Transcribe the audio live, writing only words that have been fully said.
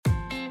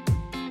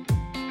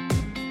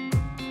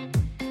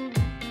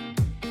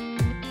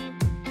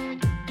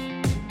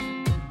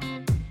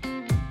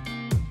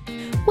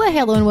Well,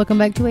 hello and welcome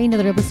back to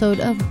another episode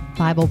of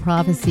Bible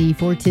Prophecy.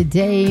 For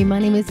today, my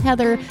name is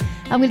Heather.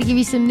 I'm going to give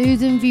you some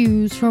news and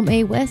views from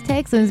a West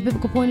Texans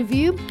biblical point of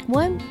view,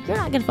 one you're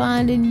not going to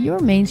find in your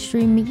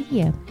mainstream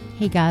media.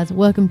 Hey guys,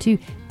 welcome to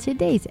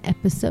today's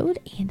episode,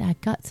 and I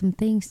got some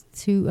things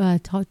to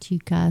talk to you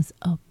guys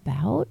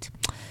about.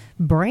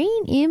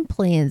 Brain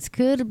implants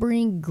could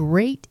bring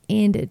great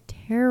and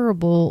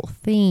terrible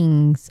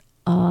things.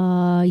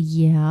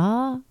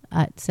 Yeah,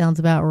 that sounds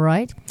about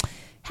right.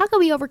 How can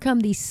we overcome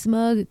the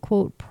smug,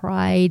 quote,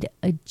 pride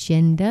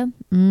agenda?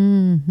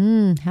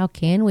 How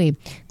can we?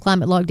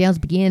 Climate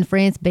lockdowns begin.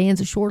 France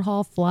bans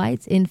short-haul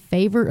flights in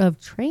favor of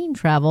train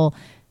travel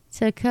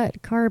to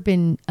cut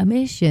carbon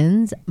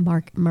emissions.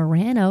 Mark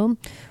Morano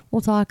will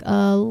talk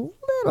a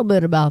little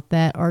bit about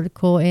that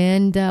article.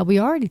 And we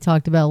already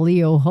talked about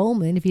Leo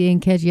Holman. If you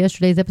didn't catch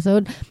yesterday's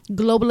episode,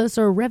 globalists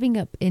are revving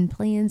up in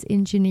plans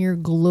engineer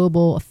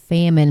global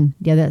famine.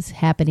 Yeah, that's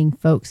happening,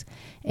 folks.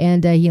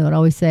 And you know what I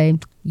always say,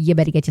 you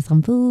better get you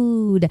some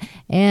food.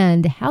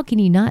 And how can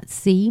you not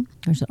see?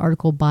 There's an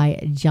article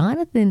by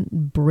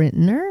Jonathan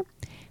Brentner.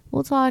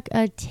 We'll talk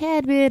a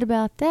tad bit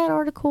about that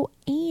article.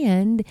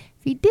 And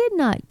if you did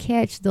not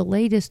catch the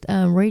latest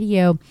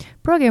radio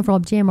program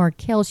from Jan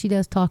Markell, she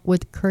does talk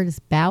with Curtis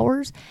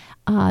Bowers.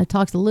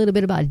 Talks a little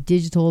bit about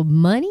digital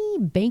money,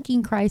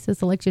 banking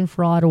crisis, election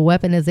fraud,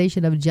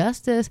 weaponization of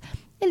justice,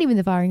 and even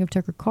the firing of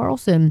Tucker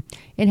Carlson,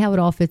 and how it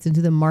all fits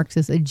into the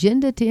Marxist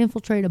agenda to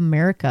infiltrate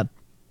America.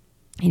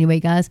 Anyway,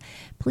 guys,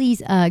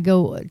 please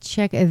go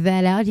check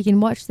that out. You can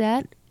watch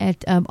that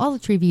at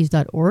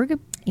allthetreeviews.org.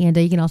 And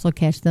you can also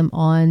catch them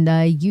on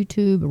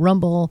YouTube,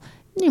 Rumble,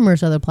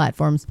 numerous other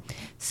platforms.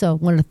 So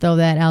wanted to throw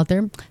that out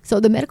there. So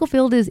the medical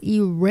field is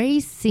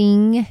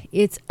erasing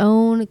its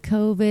own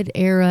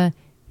COVID-era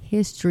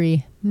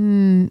history.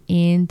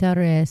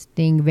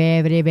 Interesting.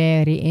 Very,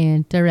 very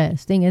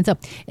interesting. And so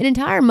an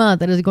entire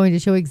month that is going to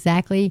show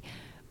exactly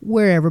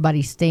where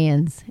everybody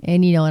stands.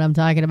 And you know what I'm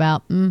talking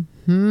about.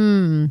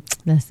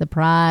 That's the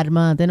Pride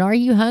Month. And are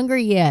you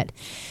hungry yet?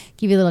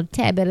 Give you a little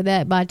tad bit of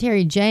that by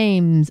Terry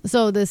James.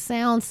 So the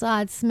sound,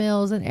 sight,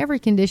 smells, and every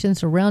condition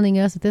surrounding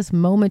us at this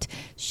moment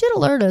should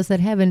alert us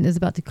that heaven is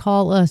about to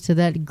call us to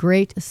that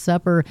great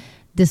supper.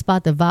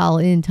 Despite the vile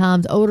end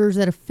times odors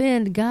that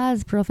offend,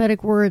 God's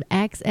prophetic word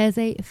acts as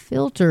a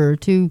filter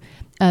to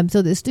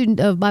so the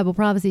student of Bible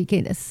prophecy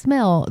can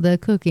smell the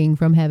cooking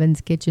from heaven's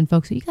kitchen.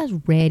 Folks, are you guys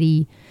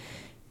ready?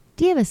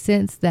 Do you have a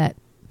sense that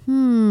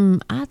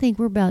I think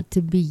we're about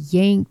to be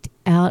yanked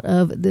out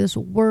of this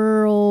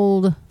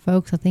world?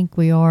 Folks, I think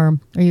we are.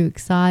 Are you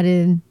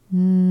excited? I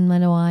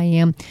know I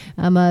am.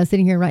 I'm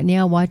sitting here right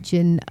now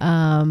watching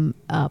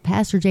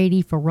Pastor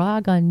J.D.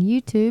 Farag on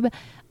YouTube.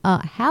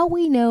 How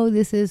we know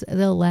this is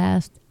the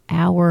last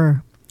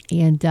hour.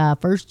 And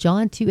 1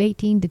 John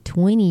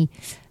 2:18-20.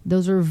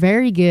 Those are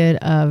very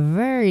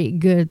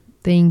good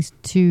things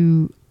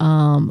to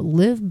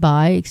live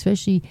by,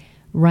 especially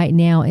right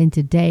now and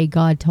today.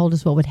 God told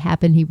us what would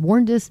happen. He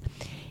warned us,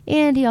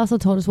 and he also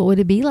told us what would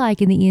it be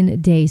like in the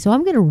end day. So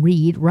I'm going to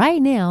read right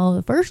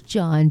now 1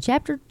 John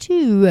chapter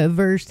 2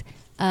 verse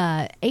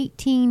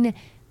 18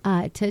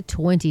 to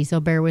 20. So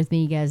bear with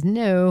me. You guys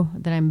know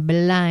that I'm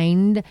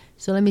blind.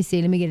 So let me see.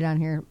 Let me get it on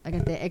here. I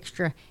got the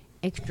extra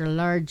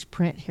large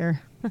print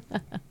here.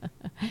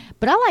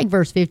 But I like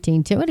verse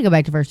 15 too. I'm going to go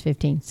back to verse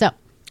 15. So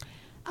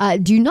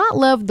do not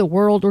love the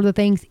world or the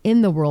things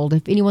in the world.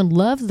 If anyone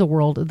loves the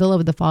world, the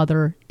love of the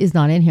Father is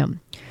not in him.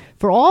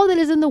 For all that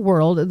is in the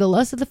world, the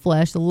lust of the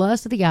flesh, the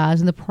lust of the eyes,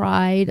 and the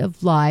pride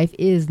of life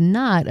is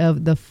not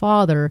of the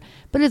Father,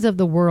 but is of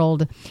the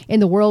world.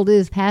 And the world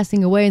is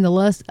passing away in the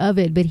lust of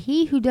it. But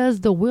he who does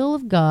the will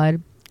of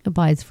God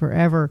abides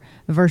forever.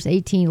 Verse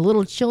 18,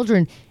 little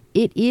children,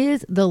 it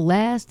is the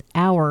last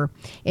hour.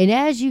 And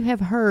as you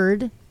have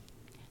heard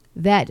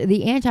that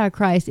the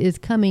Antichrist is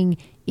coming,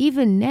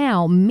 even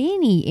now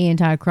many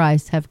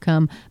antichrists have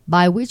come,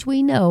 by which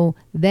we know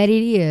that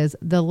it is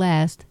the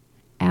last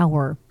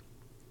hour.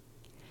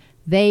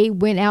 They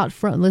went out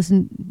from,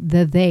 listen,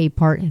 the they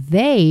part,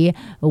 they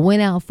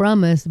went out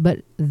from us, but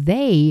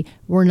they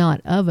were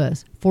not of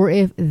us. For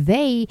if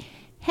they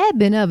had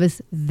been of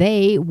us,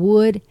 they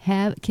would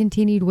have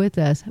continued with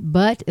us.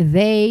 But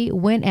they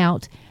went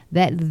out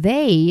that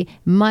they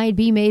might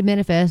be made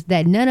manifest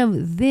that none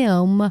of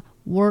them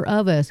were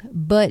of us.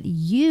 But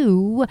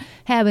you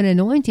have an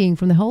anointing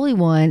from the Holy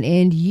One,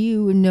 and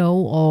you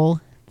know all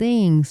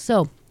things.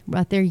 So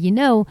right there, you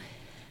know,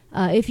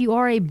 if you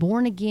are a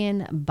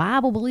born-again,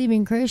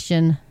 Bible-believing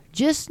Christian,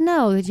 just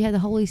know that you have the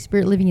Holy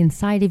Spirit living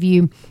inside of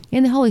you,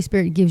 and the Holy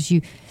Spirit gives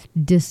you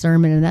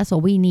discernment, and that's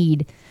what we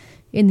need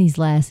in these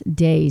last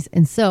days.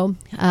 And so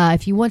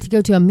if you want to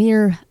go to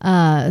Amir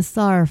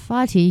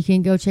Sarfati, you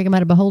can go check him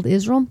out at Behold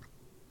Israel.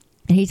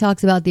 And he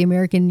talks about the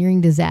American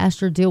nearing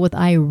disaster deal with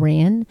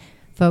Iran.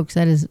 folks.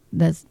 The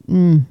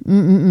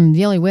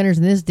only winners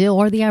in this deal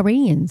are the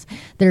Iranians.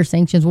 Their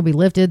sanctions will be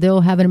lifted.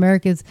 They'll have an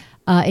America's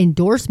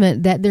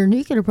endorsement that their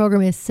nuclear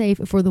program is safe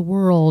for the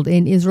world,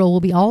 and Israel will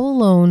be all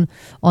alone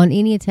on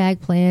any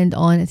attack planned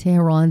on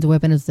Tehran's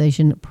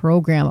weaponization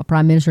program.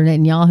 Prime Minister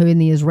Netanyahu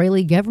and the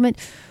Israeli government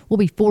will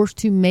be forced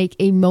to make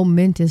a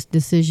momentous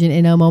decision,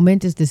 and a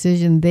momentous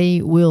decision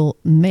they will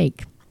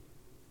make.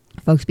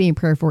 Folks, be in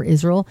prayer for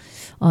Israel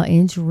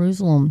and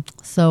Jerusalem.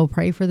 So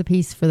pray for the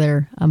peace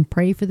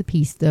pray for the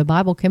peace. The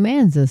Bible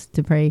commands us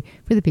to pray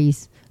for the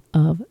peace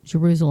of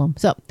Jerusalem.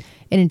 So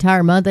an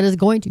entire month that is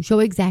going to show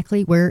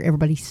exactly where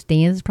everybody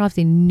stands.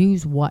 Prophecy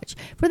News Watch.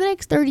 For the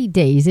next 30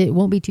 days, it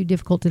won't be too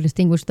difficult to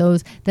distinguish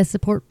those that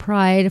support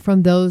pride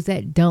from those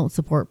that don't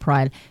support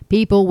pride.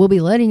 People will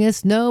be letting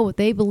us know what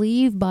they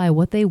believe by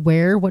what they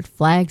wear, what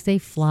flags they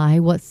fly,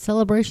 what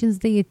celebrations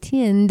they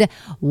attend,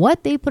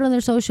 what they put on their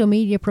social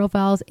media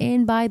profiles,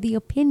 and by the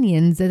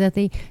opinions that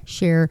they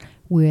share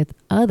with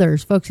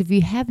others. Folks, if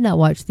you have not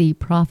watched the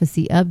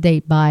prophecy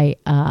update by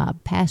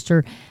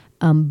Pastor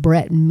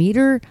Brett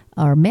Meter,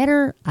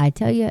 I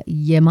tell you,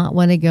 you might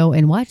want to go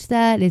and watch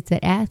that. It's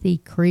at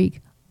Athey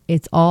Creek.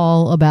 It's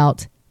all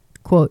about,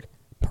 quote,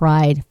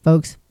 pride,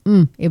 folks.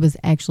 It was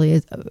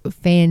actually a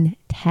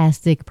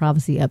fantastic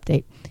prophecy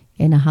update,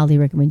 and I highly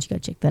recommend you go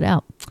check that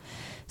out.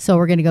 So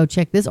we're going to go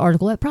check this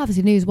article at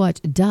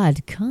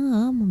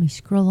prophecynewswatch.com. Let me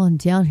scroll on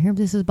down here.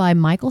 This is by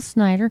Michael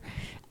Snyder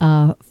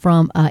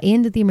from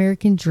End of the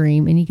American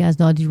Dream. And you guys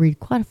know I do read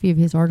quite a few of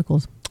his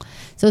articles.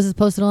 So this is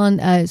posted on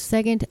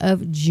 2nd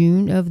of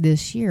June of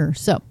this year.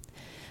 So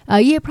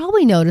you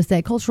probably noticed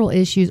that cultural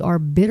issues are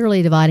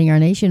bitterly dividing our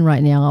nation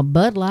right now.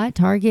 Bud Light,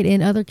 Target,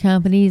 and other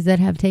companies that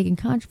have taken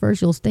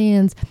controversial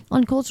stands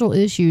on cultural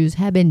issues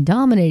have been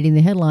dominating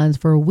the headlines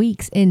for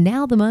weeks, and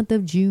now the month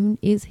of June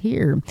is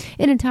here.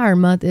 An entire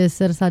month is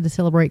set aside to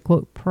celebrate,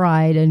 quote,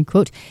 pride,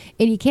 unquote,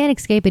 and you can't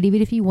escape it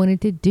even if you wanted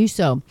to do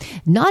so.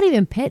 Not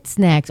even pet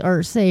snacks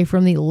are safe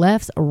from the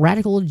left's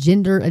radical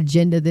gender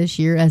agenda this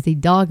year, as the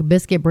dog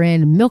biscuit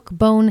brand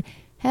Milkbone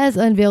has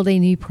unveiled a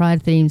new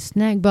pride-themed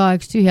snack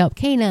box to help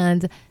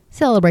canines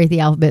celebrate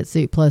the Alphabet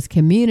Soup Plus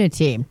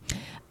community.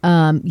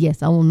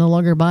 Yes, I will no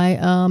longer buy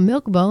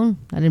Milkbone.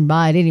 I didn't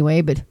buy it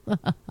anyway, but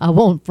I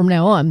won't from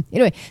now on.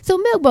 Anyway, so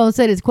Milkbone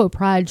said its, quote,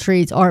 pride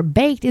treats are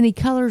baked in the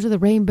colors of the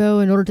rainbow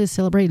in order to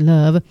celebrate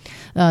love.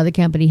 The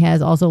company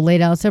has also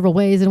laid out several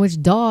ways in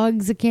which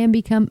dogs can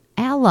become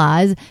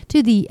allies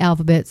to the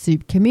Alphabet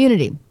Soup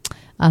community.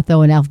 I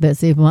throw in alphabet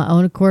soup on my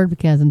own accord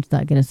because I'm just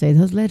not going to say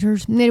those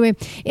letters. Anyway,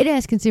 it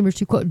asks consumers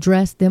to, quote,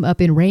 dress them up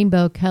in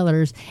rainbow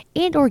colors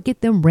and or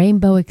get them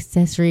rainbow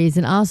accessories,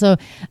 and also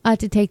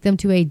to take them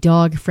to a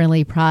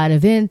dog-friendly pride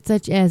event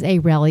such as a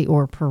rally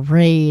or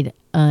parade,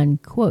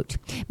 unquote.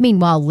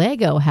 Meanwhile,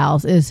 Lego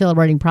House is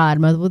celebrating Pride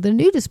Month with a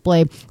new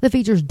display that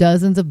features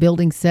dozens of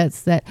building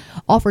sets that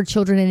offer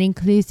children an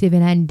inclusive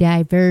and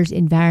diverse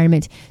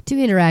environment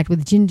to interact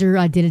with gender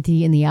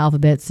identity in the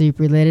Alphabet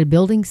Soup-related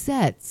building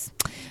sets.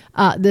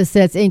 The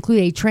sets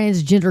include a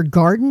transgender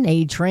garden,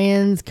 a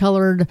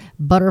trans-colored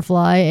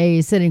butterfly,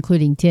 a set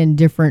including 10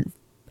 different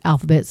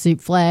Alphabet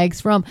Soup flags,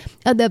 from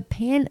the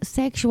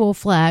pansexual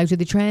flag to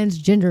the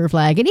transgender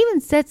flag, and even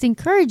sets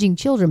encouraging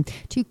children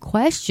to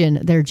question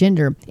their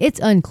gender. It's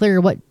unclear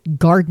what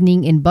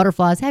gardening and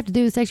butterflies have to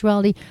do with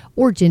sexuality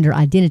or gender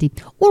identity,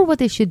 or what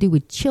they should do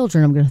with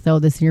children. I'm going to throw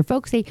this in here,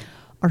 folks. They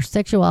are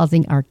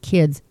sexualizing our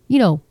kids. You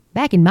know,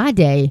 back in my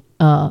day,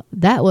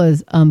 that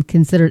was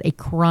considered a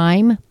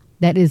crime.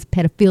 That is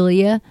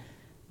pedophilia.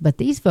 But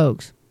these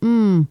folks,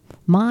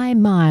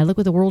 my, look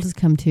what the world has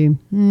come to.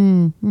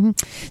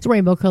 So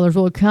rainbow colors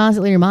will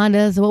constantly remind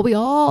us of what we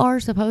all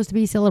are supposed to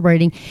be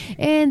celebrating.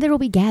 And there will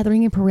be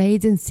gathering and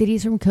parades in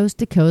cities from coast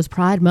to coast.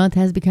 Pride Month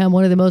has become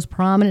one of the most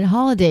prominent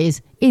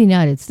holidays in the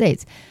United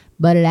States.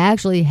 But it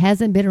actually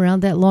hasn't been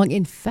around that long.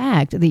 In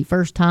fact, the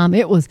first time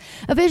it was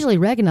officially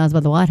recognized by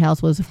the White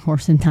House was, of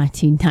course, in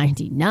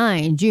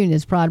 1999. June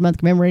is Pride Month,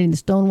 commemorating the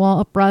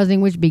Stonewall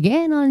Uprising, which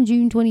began on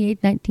June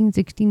 28,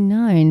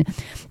 1969.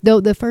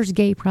 Though the first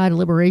Gay Pride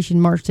Liberation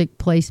March took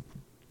place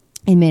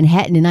in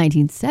Manhattan in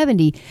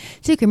 1970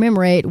 to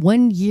commemorate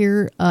 1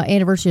 year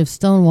anniversary of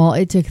Stonewall,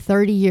 it took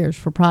 30 years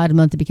for Pride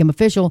Month to become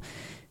official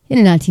in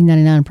a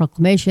 1999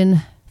 proclamation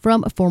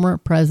from former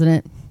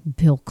President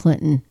Bill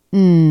Clinton.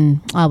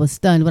 I was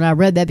stunned when I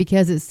read that,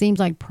 because it seems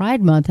like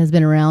Pride Month has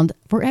been around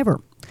forever.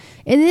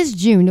 In this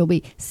June, it will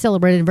be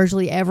celebrated in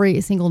virtually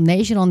every single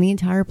nation on the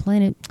entire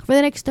planet. For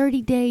the next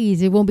 30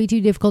 days, it won't be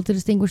too difficult to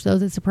distinguish those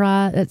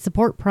that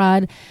support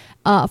pride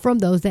from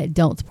those that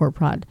don't support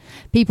pride.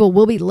 People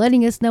will be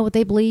letting us know what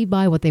they believe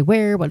by what they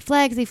wear, what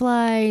flags they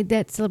fly,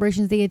 that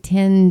celebrations they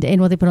attend,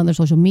 and what they put on their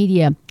social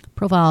media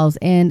profiles,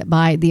 and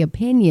by the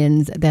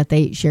opinions that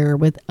they share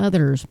with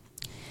others.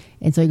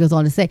 And so he goes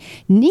on to say,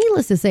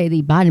 needless to say,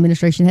 the Biden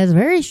administration has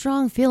very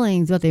strong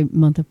feelings about the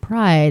month of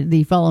Pride.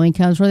 The following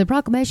comes from the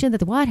proclamation that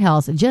the White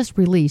House just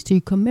released to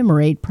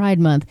commemorate Pride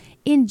Month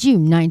In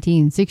June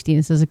 1960,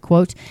 this is a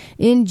quote,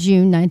 in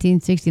June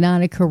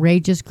 1969, a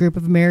courageous group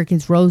of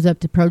Americans rose up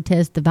to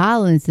protest the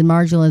violence and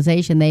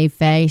marginalization they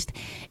faced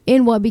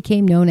in what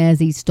became known as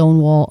the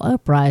Stonewall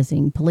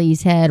Uprising.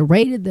 Police had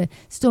raided the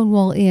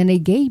Stonewall Inn, a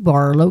gay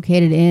bar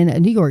located in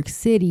New York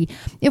City,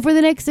 and for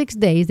the next 6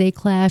 days, they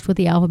clashed with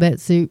the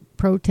alphabet soup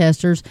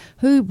protesters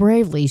who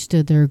bravely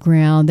stood their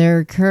ground.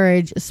 Their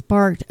courage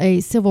sparked a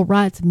civil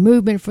rights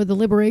movement for the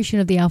liberation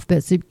of the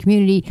alphabet soup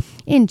community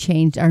and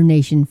changed our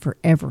nation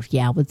forever.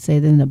 Yeah, I would say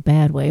that in a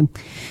bad way.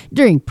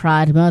 During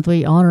Pride Month,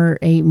 we honor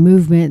a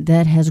movement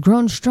that has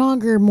grown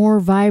stronger, more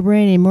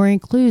vibrant, and more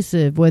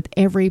inclusive with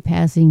every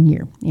passing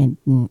year. And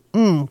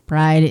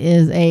Pride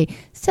is a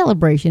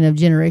celebration of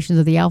generations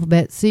of the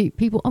alphabet soup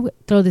people. I'm going to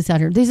throw this out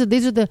here. These are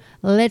the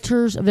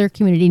letters of their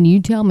community, and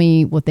you tell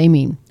me what they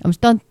mean. I'm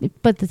just going to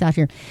put this out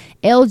here.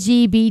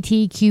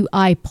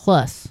 LGBTQI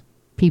plus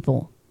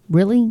people.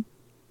 Really?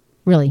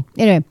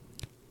 Anyway,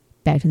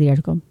 back to the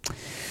article.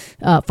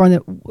 From the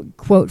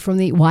quote from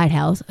the White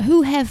House,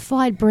 who have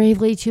fought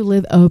bravely to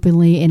live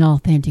openly and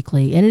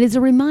authentically. And it is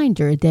a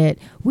reminder that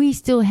we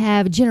still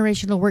have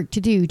generational work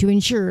to do to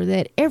ensure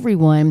that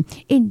everyone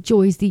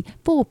enjoys the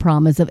full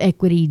promise of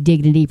equity,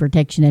 dignity,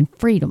 protection, and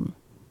freedom.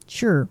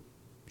 Sure,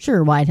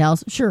 White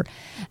House, sure.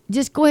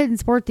 Just go ahead and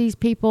support these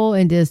people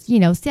and just,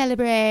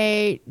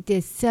 celebrate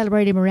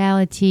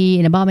immorality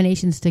and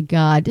abominations to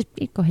God. Just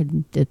go ahead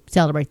and just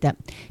celebrate that.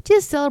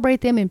 Just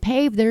celebrate them and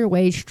pave their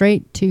way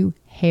straight to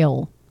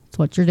hell. That's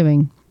what you're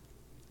doing.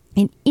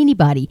 And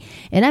anybody,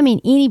 and I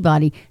mean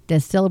anybody that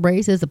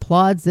celebrates this,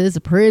 applauds this,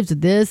 approves of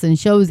this, and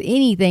shows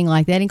anything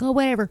like that and go,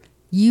 whatever,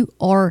 you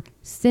are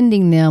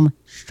sending them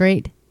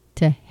straight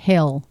to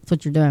hell. That's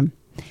what you're doing.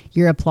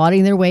 You're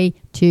applauding their way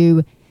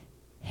to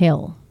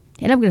hell.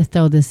 And I'm going to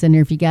throw this in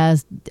there if you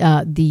guys,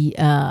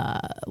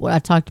 what I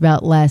talked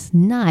about last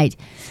night,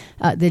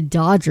 the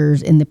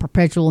Dodgers and the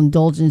perpetual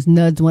indulgence,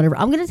 nuds, whatever.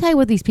 I'm going to tell you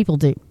what these people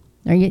do.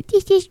 Are you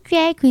these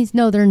drag queens?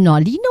 No, they're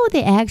not. Do you know what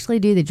they actually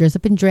do? They dress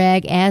up in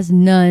drag as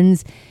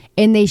nuns,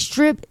 and they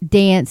strip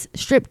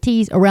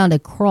tease around a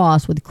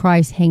cross with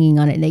Christ hanging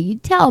on it. Now, you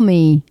tell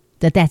me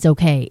that that's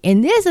okay.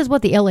 And this is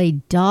what the LA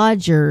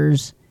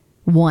Dodgers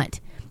want.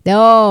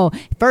 Oh,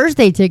 first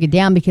they took it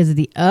down because of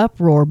the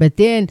uproar, but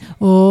then,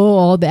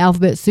 all the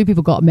alphabet soup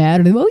people got mad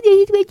at them. Oh,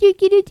 this is what you're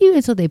going to do.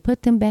 And so they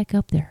put them back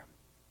up there.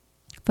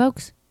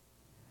 Folks,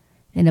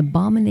 an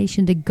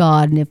abomination to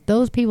God. And if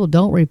those people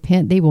don't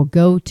repent, they will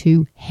go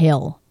to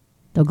hell.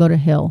 They'll go to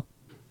hell.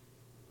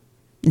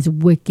 It's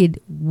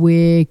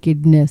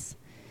wickedness.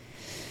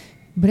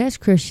 But as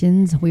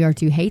Christians, we are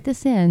to hate the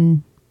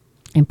sin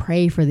and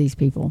pray for these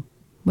people.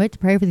 We have to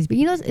pray for these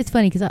people. It's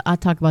funny because I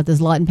talk about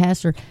this a lot, and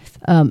Pastor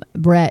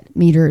Brett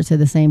Meter said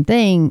the same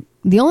thing.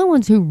 The only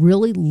ones who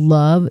really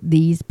love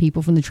these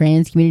people from the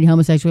trans community,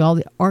 homosexual, all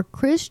are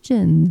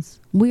Christians.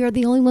 We are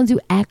the only ones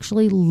who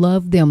actually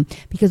love them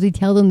because we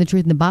tell them the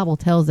truth, and the Bible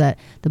tells that.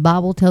 The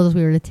Bible tells us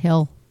we are to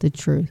tell the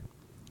truth.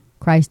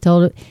 Christ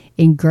told it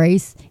in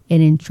grace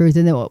and in truth,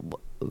 and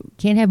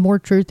can't have more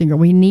truth than grace.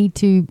 We need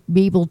to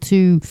be able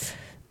to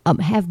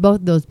have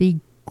both of those, be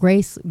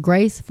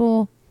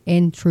graceful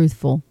and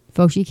truthful.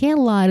 Folks, you can't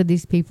lie to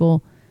these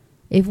people.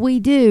 If we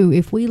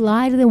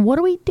lie to them, what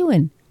are we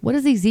doing? What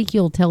does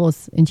Ezekiel tell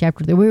us in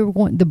chapter 3? We were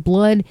going, the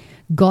blood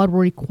God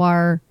will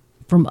require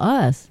from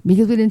us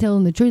because we didn't tell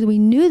them the truth. We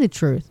knew the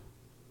truth.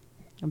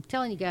 I'm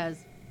telling you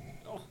guys.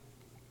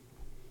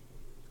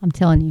 I'm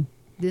telling you.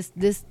 The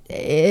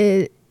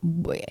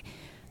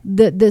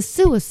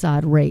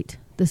suicide rate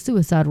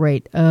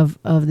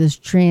of this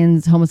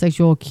trans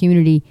homosexual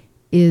community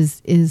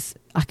is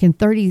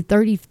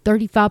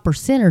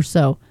 35% or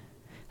so.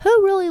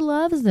 Who really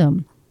loves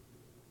them?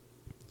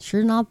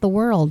 Sure not the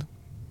world.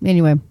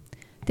 Anyway,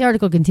 the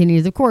article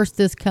continues. Of course,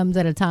 this comes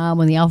at a time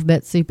when the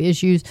alphabet soup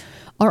issues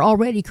are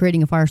already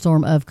creating a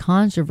firestorm of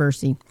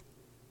controversy.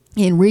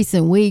 In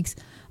recent weeks,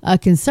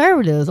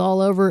 conservatives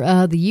all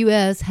over the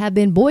U.S. have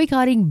been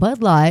boycotting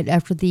Bud Light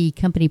after the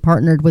company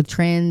partnered with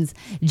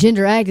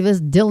transgender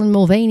activist Dylan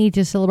Mulvaney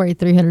to celebrate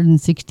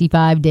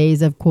 365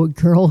 days of, quote,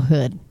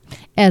 girlhood.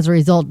 As a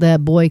result of the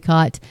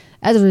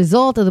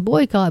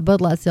boycott,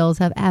 Bud Light sales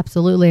have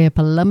absolutely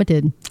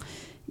plummeted.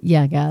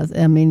 Yeah, guys,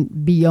 I mean,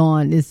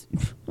 beyond.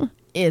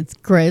 It's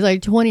crazy.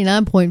 Like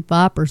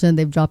 29.5%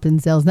 they've dropped in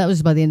sales. And that was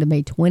just by the end of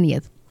May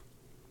 20th.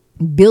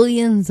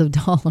 Billions of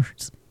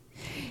dollars.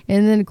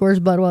 And then, of course,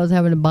 Budweiser was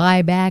having to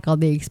buy back all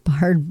the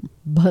expired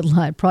Bud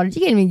Light products.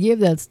 You can't even give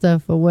that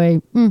stuff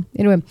away.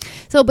 Anyway,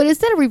 but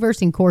instead of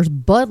reversing course,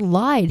 Bud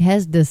Light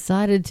has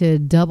decided to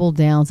double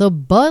down. So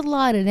Bud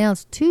Light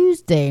announced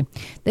Tuesday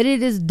that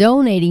it is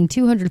donating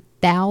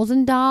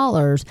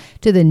 $200,000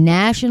 to the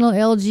National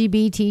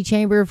LGBT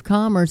Chamber of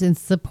Commerce in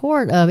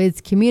support of its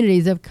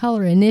Communities of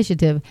Color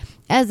initiative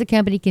as the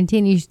company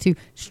continues to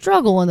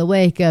struggle in the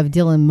wake of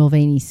Dylan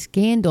Mulvaney's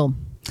scandal.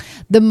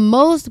 The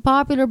most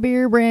popular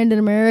beer brand in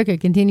America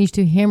continues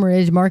to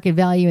hemorrhage market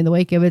value in the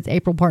wake of its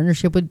April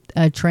partnership with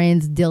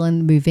trans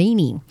Dylan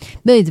Mulvaney.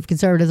 Millions of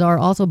conservatives are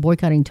also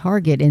boycotting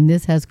Target, and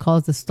this has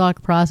caused the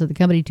stock price of the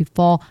company to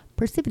fall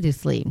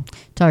precipitously.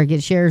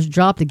 Target shares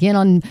dropped again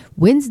on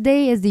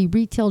Wednesday as the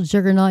retail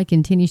juggernaut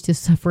continues to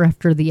suffer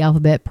after the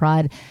Alphabet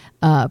Pride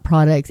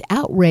products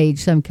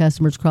outraged some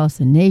customers across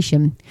the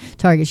nation.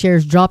 Target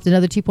shares dropped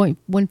another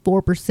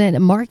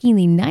 2.14%, marking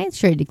the ninth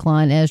straight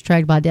decline as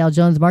tracked by Dow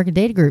Jones Market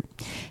Data Group.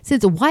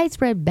 Since a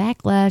widespread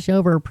backlash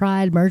over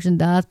Pride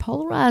merchandise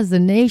polarized the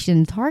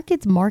nation,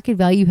 Target's market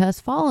value has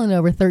fallen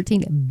over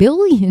 $13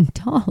 billion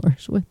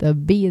with a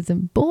B as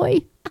in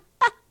boy.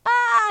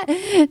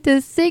 To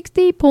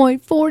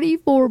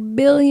 $60.44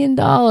 billion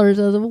as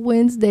of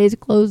Wednesday's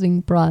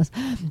closing price.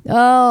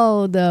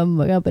 Oh, the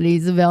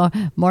company's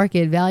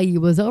market value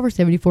was over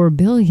 $74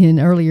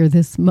 billion earlier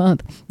this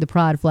month. The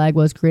Pride flag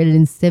was created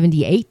in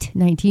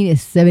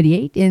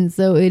 1978, and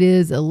so it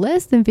is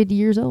less than 50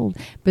 years old.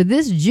 But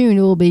this June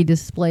it will be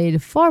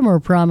displayed far more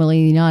prominently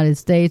in the United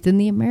States than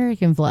the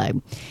American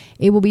flag.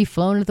 It will be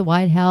flown at the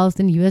White House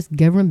and U.S.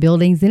 government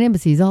buildings and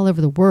embassies all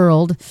over the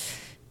world.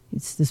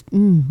 It's this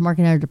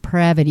marking our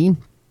depravity.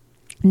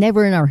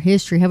 Never in our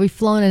history have we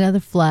flown another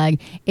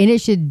flag, and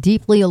it should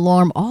deeply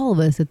alarm all of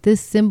us that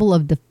this symbol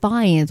of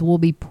defiance will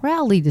be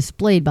proudly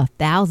displayed by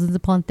thousands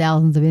upon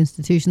thousands of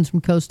institutions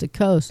from coast to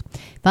coast.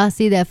 If I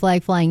see that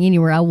flag flying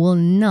anywhere, I will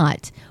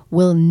not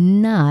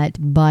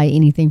buy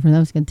anything from them.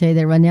 I'm just going to tell you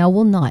that right now. I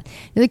will not.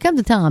 Now, there comes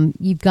a time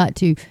you've got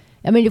to.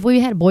 I mean, if we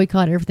had to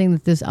boycott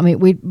everything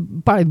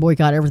we'd probably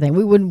boycott everything.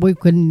 We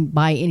couldn't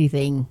buy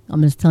anything.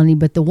 I'm just telling you.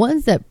 But the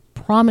ones that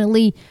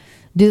prominently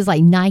do this,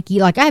 like Nike,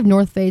 like I have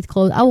North Face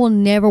clothes. I will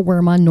never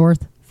wear my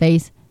North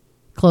Face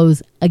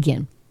clothes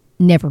again.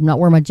 Never. I'm not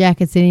wearing my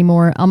jackets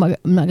anymore. I'm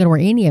not going to wear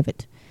any of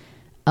it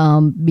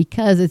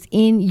because it's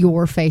in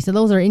your face. So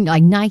those are in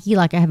like Nike.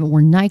 Like I haven't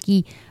worn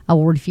Nike. I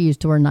will refuse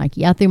to wear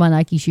Nike. I threw my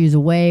Nike shoes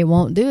away.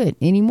 Won't do it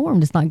anymore.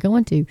 I'm just not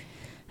going to.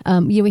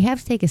 We have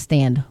to take a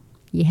stand.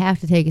 You have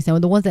to take a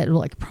stand. The ones that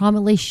like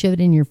prominently shove it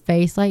in your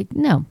face, like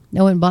no.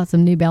 I went and bought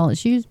some New Balance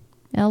shoes.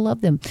 I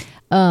love them.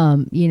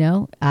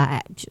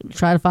 I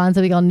try to find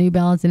something on New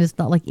Balance and it's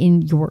not like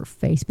in your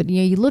face. But,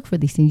 you look for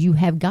these things. You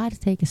have got to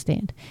take a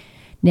stand.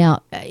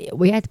 Now,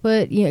 we have to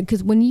put,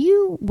 because when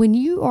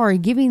you are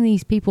giving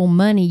these people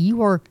money,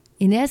 you are,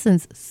 in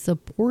essence,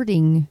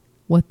 supporting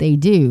what they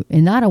do.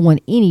 And I don't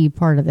want any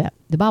part of that.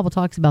 The Bible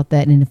talks about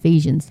that in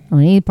Ephesians. I don't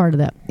want any part of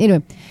that.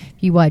 Anyway,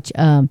 if you watch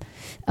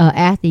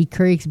Athy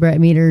Creek's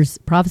Brett Meter's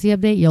Prophecy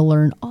Update, you'll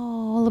learn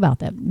all about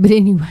that. But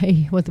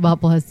anyway, what the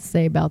Bible has to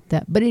say about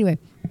that. But anyway,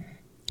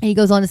 he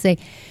goes on to say,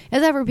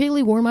 as I've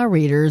repeatedly warned my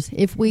readers,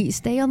 if we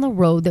stay on the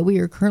road that we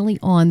are currently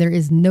on, there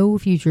is no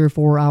future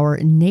for our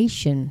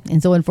nation.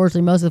 And so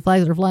unfortunately, most of the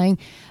flags that are flying,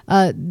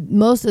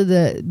 most of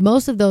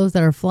those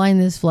that are flying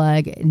this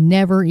flag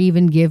never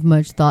even give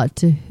much thought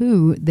to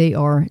who they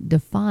are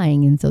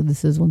defying. And so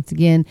this is once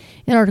again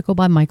an article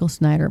by Michael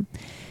Snyder.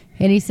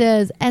 And he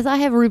says, as I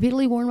have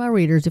repeatedly warned my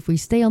readers, if we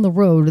stay on the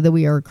road that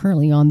we are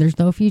currently on, there's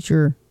no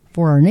future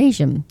for our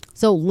nation.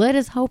 So let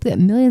us hope that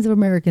millions of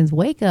Americans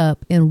wake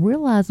up and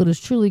realize what is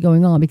truly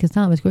going on, because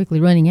time is quickly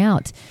running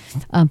out.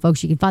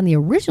 Folks, you can find the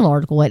original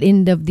article at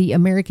End of the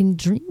American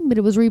Dream, but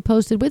it was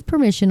reposted with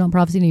permission on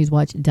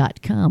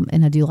prophecynewswatch.com.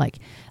 And I do like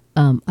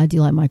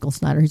Michael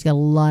Snyder. He's got a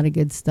lot of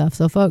good stuff.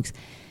 So folks,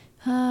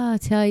 I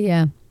tell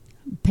you,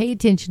 pay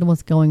attention to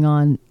what's going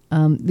on.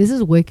 This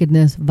is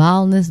wickedness,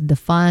 vileness,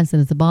 defiance,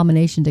 and it's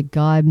abomination to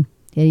God. And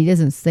he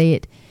doesn't say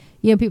it.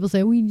 People say,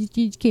 you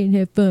just can't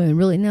have fun.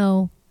 Really,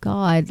 no.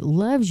 God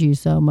loves you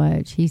so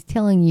much. He's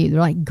telling you,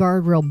 they're like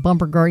guardrail,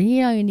 bumper guard.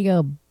 And you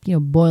go,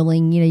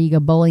 boiling, you go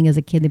bowling as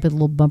a kid. They put the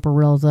little bumper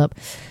rails up.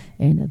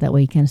 And that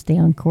way you kind of stay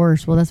on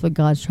course. Well, that's what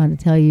God's trying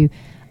to tell you.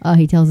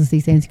 He tells us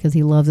these things because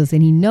he loves us.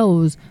 And he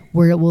knows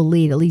where it will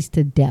lead. It leads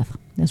to death.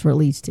 That's where it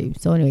leads to.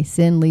 So anyway,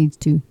 sin leads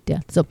to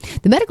death. So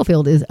the medical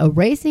field is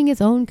erasing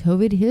its own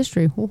COVID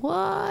history.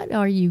 What?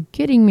 Are you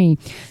kidding me?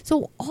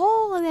 So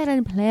all of that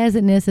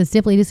unpleasantness is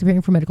simply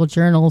disappearing from medical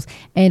journals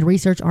and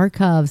research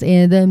archives.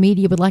 And the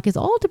media would like us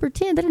all to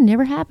pretend that it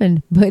never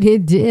happened. But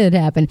it did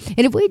happen.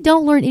 And if we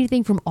don't learn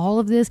anything from all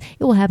of this,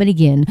 it will happen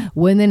again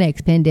when the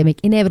next pandemic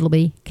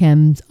inevitably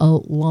comes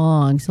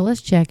along. So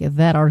let's check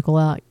that article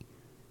out.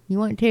 You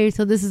want to?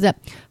 So this is at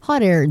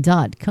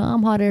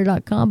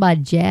hotair.com by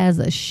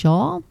Jazz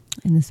Shaw.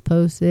 And this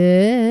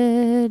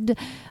posted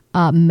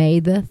May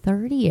the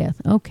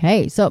 30th.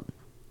 Okay, so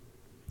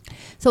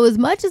as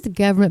much as the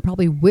government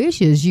probably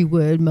wishes you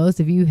would, most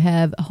of you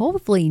have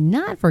hopefully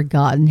not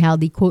forgotten how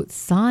the, quote,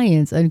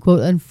 science, unquote,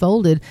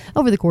 unfolded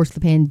over the course of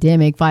the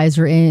pandemic.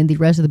 Pfizer and the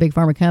rest of the big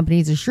pharma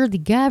companies assured the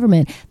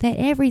government that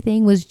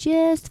everything was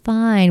just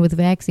fine with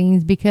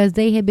vaccines because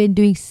they had been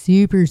doing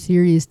super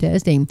serious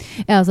testing.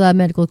 Outside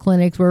medical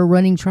clinics were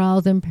running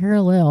trials in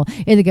parallel,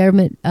 and the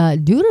government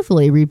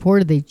dutifully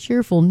reported the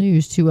cheerful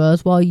news to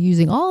us while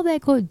using all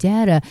that, quote,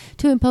 data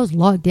to impose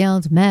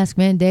lockdowns, mask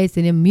mandates,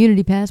 and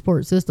immunity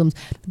passport systems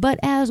systems. But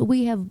as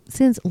we have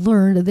since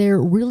learned,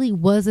 there really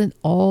wasn't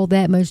all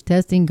that much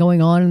testing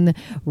going on in the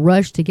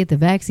rush to get the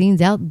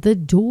vaccines out the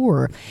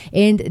door.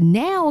 And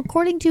now,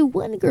 according to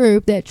one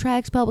group that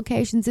tracks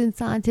publications in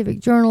scientific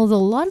journals, a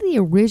lot of the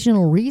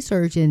original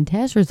research and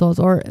test results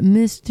are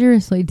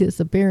mysteriously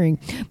disappearing.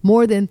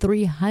 More than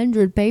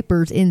 300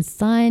 papers in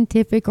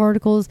scientific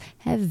articles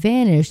have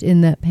vanished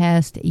in the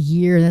past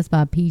year. That's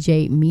by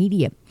PJ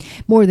Media.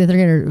 More than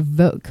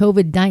 300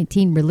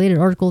 COVID-19 related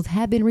articles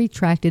have been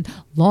retracted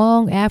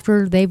long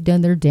after they've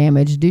done their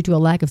damage due to a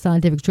lack of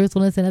scientific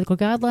truthfulness and ethical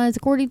guidelines,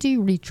 according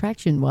to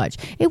Retraction Watch,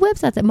 a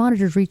website that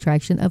monitors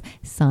retraction of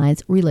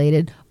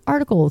science-related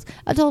articles.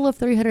 A total of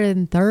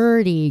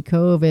 330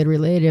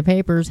 COVID-related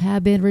papers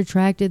have been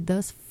retracted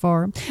thus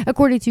far,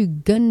 according to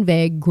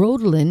Gunveig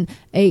Grodelin,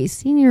 a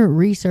senior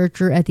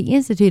researcher at the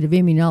Institute of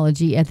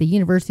Immunology at the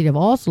University of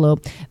Oslo.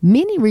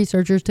 Many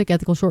researchers took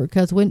ethical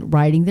shortcuts when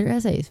writing their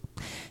essays.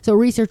 So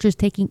researchers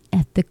taking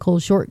ethical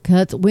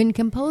shortcuts when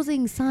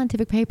composing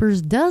scientific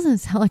papers doesn't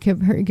sound like a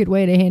very good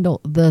way to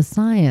handle the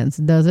science,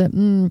 does it?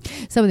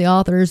 Some of the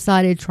authors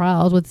cited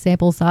trials with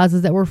sample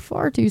sizes that were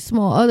far too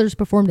small. Others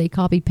performed a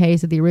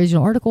copy-paste of the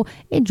original article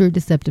and drew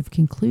deceptive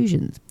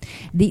conclusions.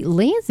 The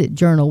Lancet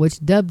journal,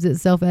 which dubs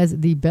itself as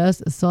the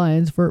best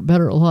science for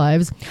better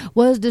lives,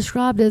 was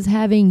described as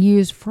having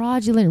used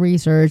fraudulent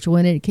research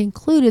when it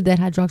concluded that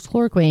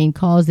hydroxychloroquine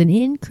caused an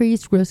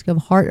increased risk of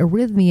heart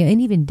arrhythmia and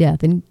even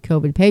death in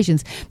COVID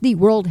patients. The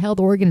World Health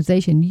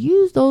Organization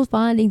used those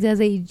findings as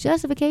a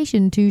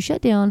justification to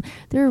shut down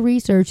their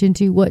research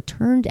into what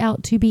turned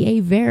out to be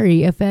a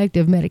very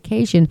effective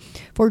medication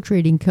for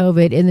treating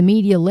COVID, and the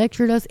media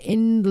lectured us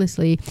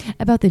endlessly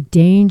about the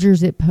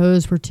dangers it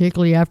posed,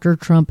 particularly after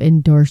Trump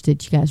endorsed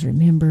it. You guys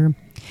remember?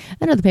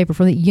 Another paper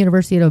from the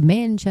University of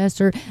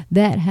Manchester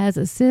that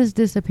has since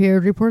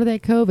disappeared reported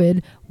that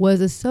COVID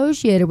was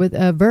associated with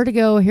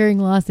vertigo, hearing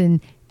loss, and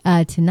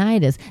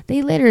tinnitus.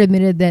 They later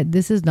admitted that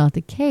this is not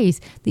the case.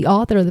 The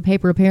author of the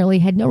paper apparently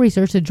had no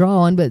research to draw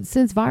on, but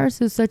since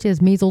viruses such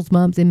as measles,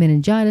 mumps, and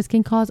meningitis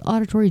can cause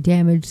auditory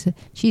damage,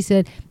 she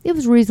said it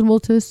was reasonable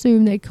to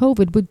assume that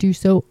COVID would do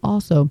so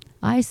also.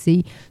 I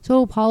see.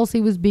 So policy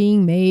was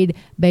being made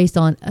based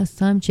on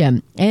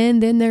assumption.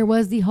 And then there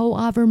was the whole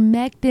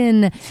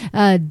ivermectin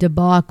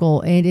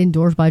debacle and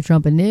endorsed by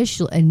Trump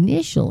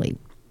initially.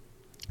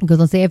 Because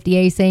let's say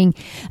FDA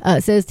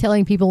says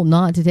telling people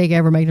not to take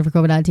ivermectin for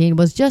COVID-19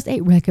 was just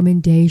a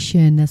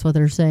recommendation. That's what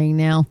they're saying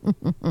now.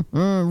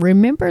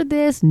 Remember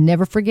this.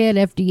 Never forget,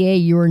 FDA,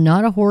 you are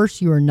not a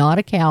horse. You are not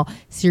a cow.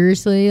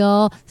 Seriously,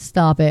 y'all,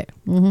 stop it.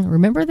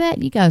 Remember that?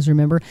 You guys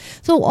remember.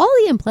 So all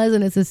the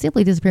unpleasantness is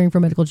simply disappearing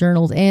from medical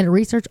journals and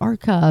research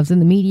archives, and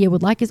the media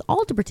would like us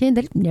all to pretend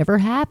that it never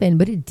happened,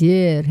 but it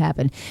did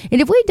happen. And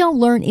if we don't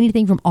learn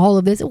anything from all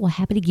of this, it will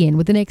happen again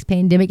with the next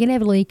pandemic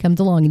inevitably comes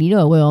along.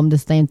 And well, I'm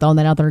just throwing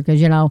that out there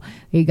because,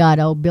 you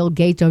got Bill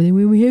Gates over there.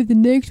 When we have the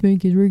next one,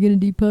 because we're going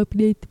to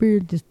depopulate the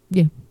earth. Just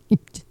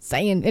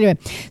saying. Anyway,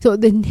 so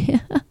the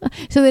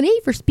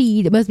need for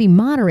speed must be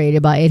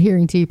moderated by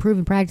adhering to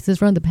proven practices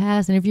from the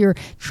past. And if you're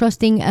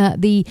trusting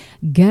the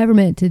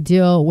government to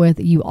deal with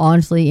you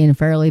honestly and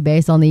fairly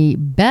based on the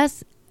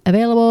best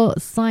available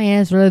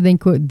science rather than,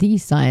 quote, the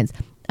science,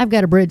 I've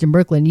got a bridge in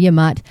Brooklyn you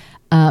might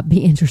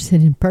be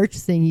interested in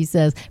purchasing, he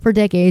says. For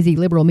decades, the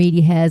liberal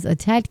media has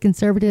attacked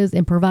conservatives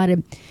and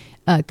provided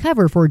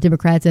cover for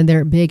Democrats and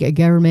their big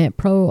government,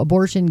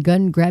 pro-abortion,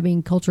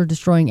 gun-grabbing,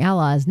 culture-destroying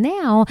allies.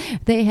 Now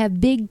they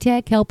have big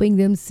tech helping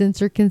them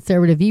censor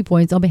conservative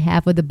viewpoints on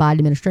behalf of the Biden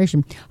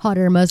administration. Hot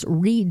Air must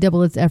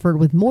redouble its effort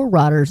with more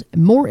writers,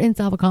 more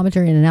insightful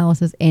commentary and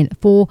analysis, and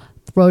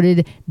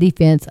full-throated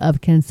defense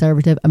of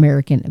conservative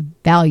American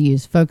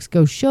values. Folks,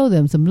 go show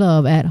them some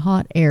love at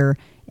Hot Air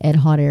at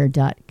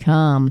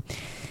hotair.com.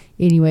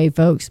 Anyway,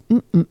 folks,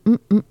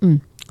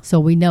 so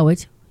we know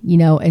it.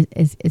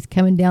 It's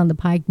coming down the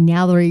pike.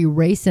 Now they're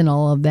erasing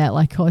all of that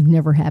like, it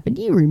never happened.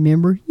 You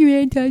remember, you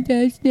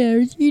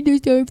anti-taxpayers, you do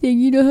everything,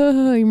 you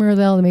remember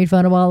that they made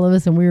fun of all of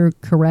us and we were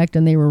correct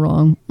and they were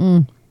wrong.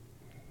 And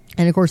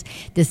of course,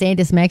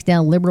 DeSantis smacks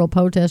down liberal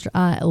protester.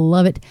 I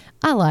love it.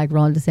 I like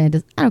Ron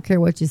DeSantis. I don't care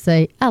what you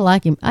say. I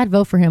like him. I'd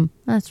vote for him.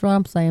 That's what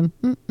I'm saying.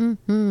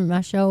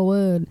 I sure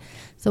would.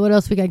 So what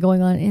else we got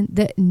going on in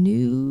the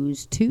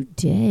news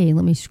today?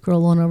 Let me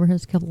scroll on over.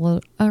 Here's a couple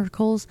of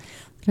articles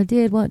that I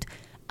did want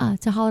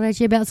to holler at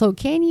you about. So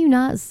can you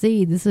not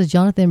see? This is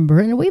Jonathan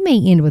Britton. We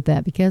may end with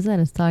that because that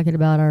is talking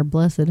about our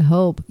blessed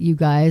hope, you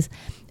guys.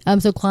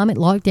 So climate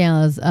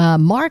lockdowns.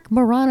 Mark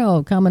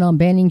Morano comment on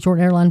banning short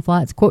airline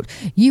flights. Quote,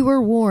 you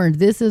were warned.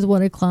 This is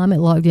what a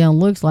climate lockdown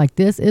looks like.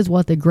 This is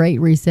what the Great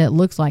Reset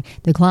looks like.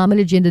 The climate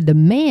agenda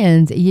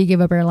demands you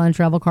give up airline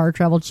travel, car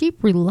travel,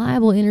 cheap,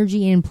 reliable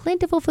energy, and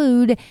plentiful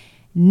food.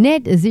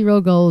 Net zero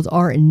goals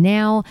are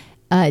now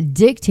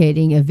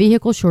dictating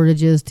vehicle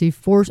shortages to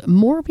force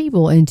more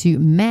people into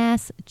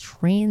mass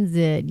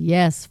transit.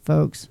 Yes,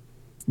 folks.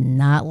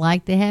 Not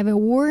like they haven't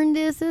warned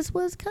us this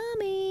was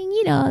coming.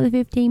 The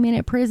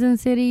 15-minute prison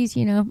cities,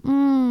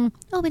 Oh,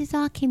 but it's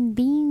all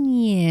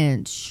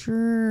convenient.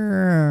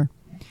 Sure.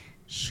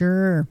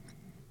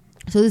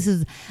 So this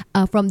is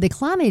from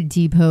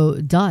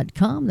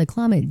theclimatedepot.com,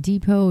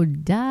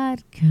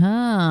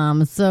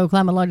 theclimatedepot.com. So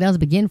climate lockdowns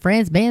begin.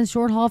 France bans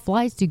short-haul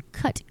flights to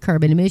cut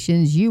carbon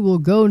emissions. You will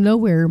go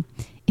nowhere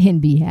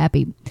and be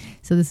happy.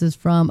 So this is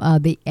from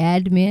the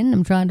admin.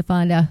 I'm trying to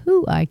find out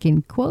who I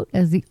can quote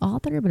as the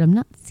author, but I'm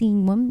not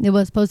seeing one. It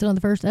was posted on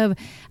the 1st of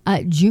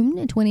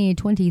June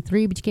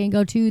 2023, but you can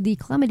go to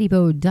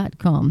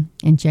theclimatedepot.com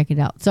and check it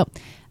out. So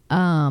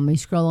let me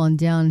scroll on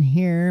down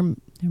here.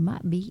 There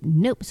might be.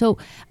 Nope. So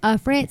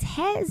France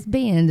has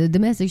banned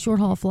domestic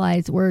short-haul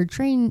flights where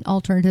train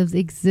alternatives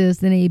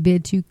exist in a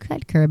bid to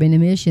cut carbon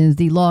emissions.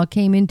 The law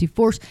came into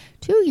force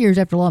 2 years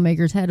after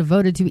lawmakers had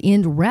voted to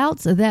end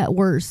routes that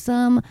were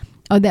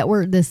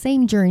the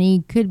same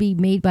journey could be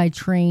made by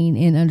train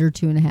in under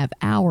 2.5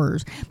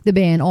 hours. The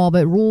ban all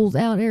but rules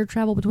out air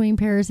travel between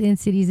Paris and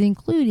cities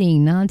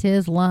including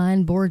Nantes,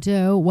 Lyon,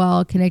 Bordeaux,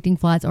 while connecting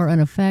flights are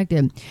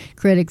unaffected.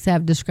 Critics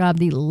have described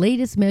the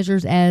latest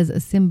measures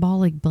as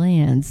symbolic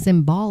bans.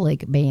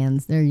 Symbolic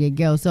bans. There you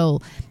go. So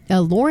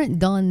Laurent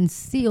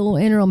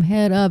Donceil, interim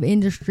head of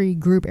industry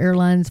group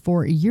Airlines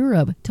for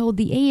Europe, told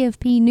the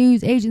AFP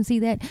news agency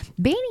that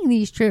banning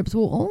these trips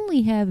will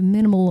only have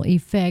minimal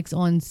effects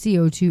on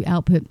CO2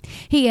 output.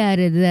 He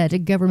added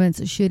that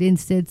governments should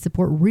instead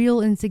support real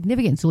and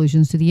significant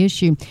solutions to the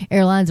issue.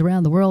 Airlines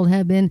around the world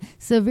have been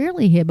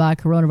severely hit by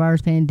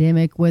coronavirus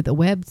pandemic, with a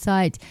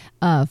website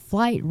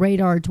Flight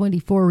Radar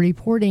 24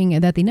 reporting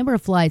that the number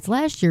of flights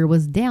last year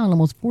was down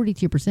almost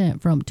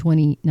 42% from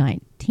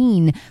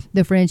 2019.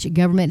 The French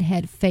government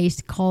had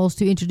faced calls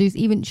to introduce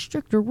even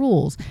stricter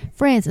rules.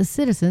 France's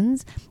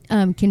Citizens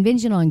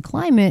Convention on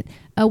Climate,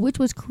 which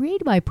was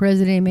created by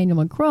President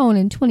Emmanuel Macron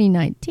in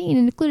 2019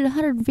 and included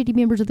 150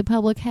 members of the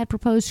public, had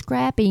proposed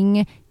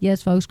scrapping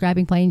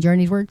plane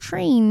journeys where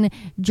train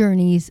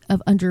journeys of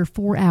under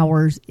 4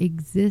 hours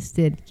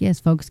existed.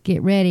 Yes, folks,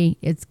 get ready.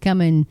 It's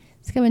coming.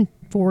 It's coming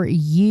for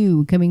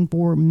you, coming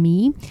for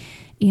me.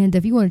 And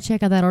if you want to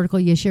check out that article,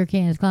 you sure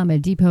can. It's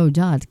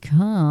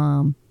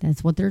climatedepot.com.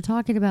 That's what they're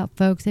talking about,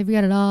 folks. They've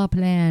got it all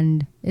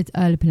planned. It's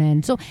all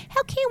planned. So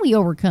how can we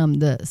overcome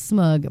the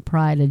smug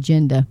pride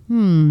agenda?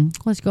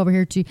 Let's go over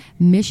here to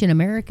Mission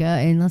America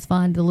and let's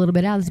find a little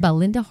bit out. This is by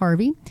Linda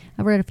Harvey.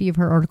 I've read a few of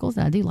her articles,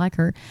 and I do like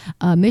her.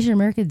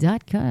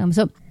 MissionAmerica.com.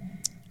 So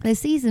the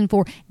season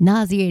for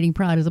nauseating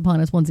pride is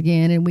upon us once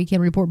again, and we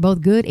can report both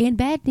good and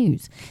bad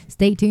news.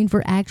 Stay tuned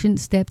for action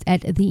steps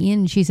at the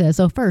end, she says.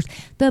 So first,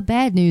 the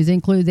bad news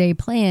includes a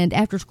planned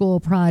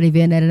after-school pride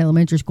event at an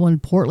elementary school in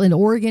Portland,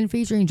 Oregon,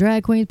 featuring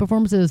drag queens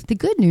performances. The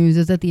good news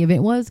is that the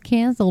event was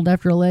canceled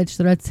after alleged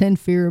threats and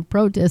fear of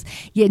protest,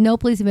 yet no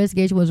police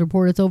investigation was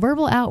reported, so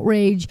verbal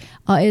outrage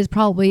is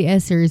probably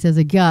as serious as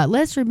it got.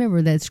 Let's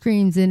remember that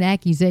screams and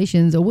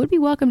accusations would be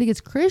welcomed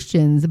against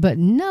Christians, but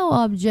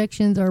no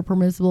objections are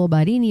permissible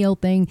about any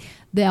old thing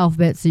the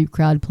alphabet soup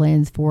crowd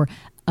plans for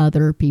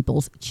other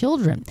people's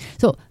children.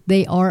 So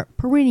they are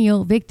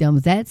perennial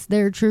victims. That's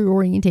their true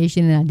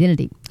orientation and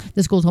identity.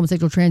 The school's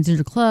homosexual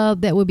transgender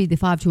club, that would be the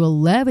 5 to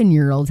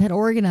 11-year-olds, had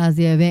organized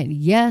the event.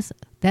 Yes,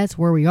 that's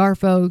where we are,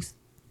 folks.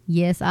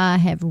 Yes, I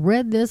have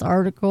read this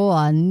article.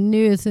 I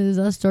knew as soon as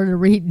I started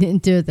reading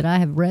into it that I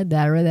have read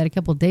that. I read that a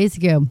couple of days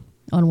ago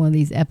on one of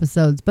these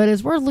episodes, but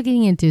it's worth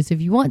looking into. So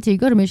if you want to,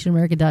 go to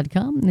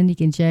missionamerica.com and then you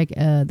can check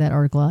that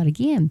article out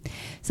again.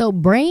 So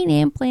brain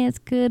implants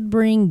could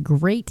bring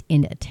great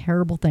and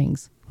terrible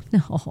things.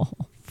 Oh,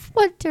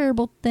 what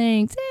terrible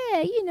things?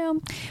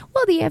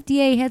 Well, the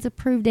FDA has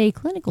approved a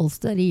clinical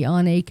study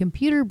on a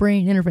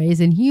computer-brain interface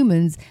in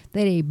humans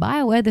that a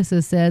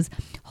bioethicist says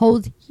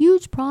holds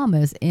huge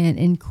promise and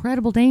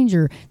incredible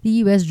danger. The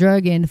U.S.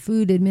 Drug and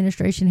Food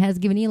Administration has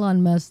given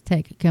Elon Musk's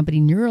tech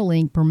company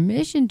Neuralink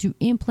permission to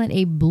implant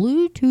a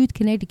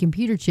Bluetooth-connected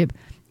computer chip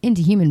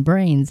into human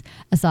brains.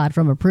 Aside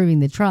from approving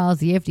the trials,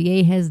 the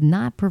FDA has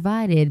not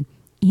provided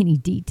any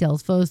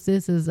details. Folks,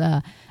 this is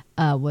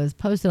was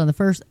posted on the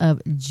 1st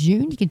of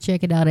June. You can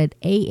check it out at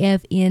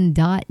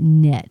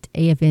afn.net.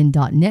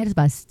 afn.net is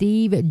by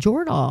Steve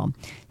Jordahl.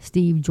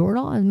 Steve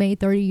Jordahl is May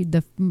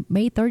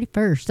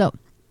 31st.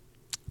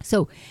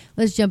 So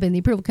let's jump in. The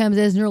approval comes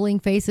as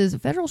Neuralink faces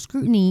federal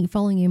scrutiny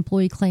following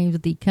employee claims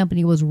that the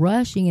company was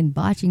rushing and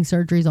botching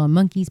surgeries on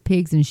monkeys,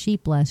 pigs, and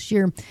sheep last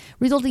year,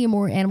 resulting in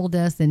more animal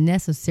deaths than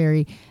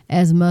necessary,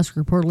 as Musk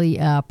reportedly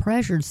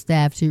pressured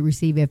staff to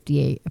receive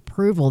FDA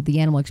approval.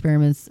 The animal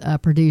experiments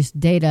produced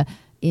data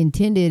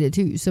intended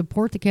to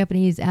support the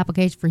company's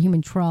application for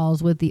human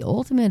trials, with the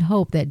ultimate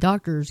hope that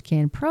doctors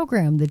can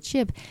program the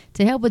chip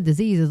to help with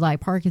diseases like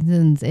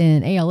Parkinson's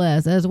and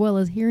ALS, as well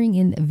as hearing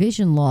and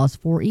vision loss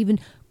for even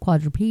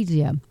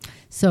quadriplegia.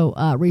 So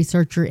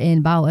researcher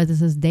and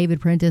bioethicist David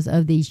Prentice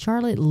of the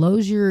Charlotte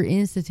Lozier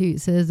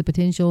Institute says the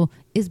potential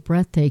is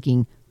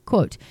breathtaking.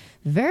 Quote,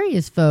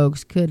 various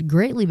folks could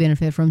greatly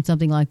benefit from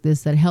something like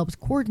this that helps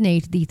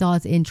coordinate the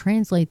thoughts and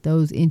translate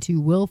those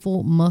into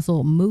willful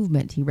muscle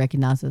movement, he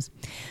recognizes.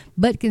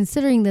 But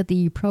considering that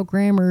the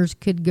programmers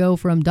could go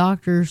from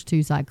doctors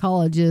to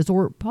psychologists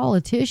or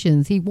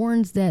politicians, he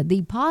warns that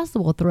the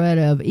possible threat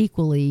of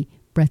equally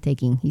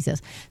breathtaking, he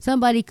says.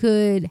 Somebody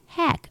could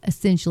hack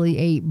essentially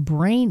a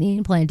brain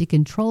implant to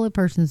control a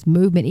person's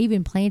movement,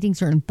 even planting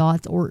certain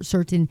thoughts or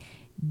certain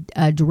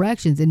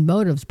directions and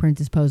motives,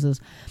 Prentice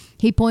poses.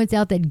 He points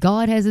out that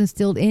God has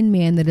instilled in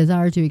man the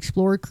desire to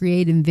explore,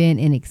 create, invent,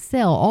 and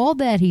excel. All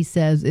that, he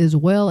says, is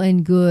well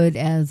and good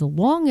as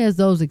long as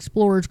those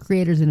explorers,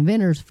 creators, and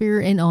inventors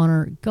fear and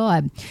honor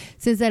God.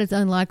 Since that is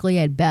unlikely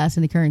at best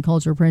in the current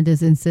culture,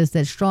 Prentice insists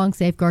that strong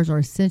safeguards are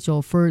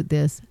essential for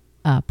this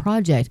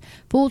project.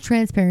 Full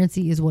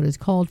transparency is what is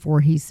called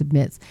for, he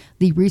submits.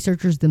 The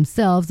researchers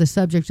themselves, the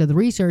subject of the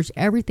research,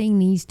 everything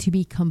needs to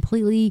be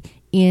completely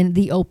in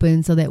the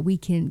open so that we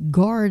can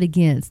guard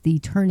against the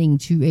turning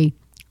to a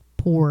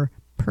poor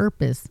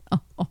purpose.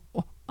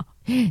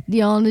 Do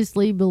you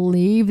honestly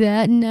believe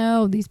that?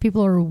 No, these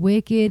people are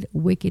wicked,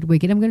 wicked,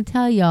 wicked. I'm going to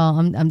tell y'all,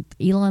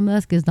 Elon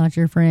Musk is not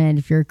your friend.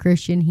 If you're a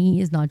Christian,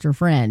 he is not your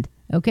friend.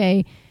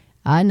 Okay?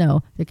 I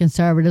know the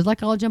conservatives,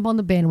 like, I'll jump on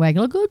the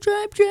bandwagon. I'll go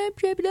Trump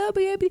it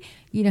up.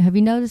 You know, have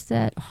you noticed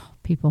that? Oh,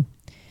 people,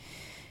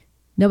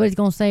 nobody's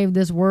going to save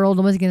this world.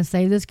 Nobody's going to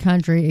save this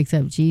country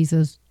except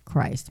Jesus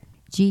Christ.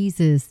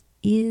 Jesus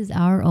is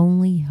our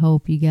only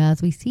hope, you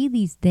guys. We see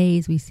these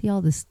days, we see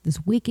all this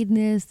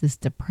wickedness, this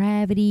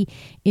depravity,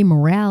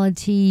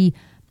 immorality,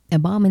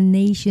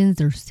 abominations.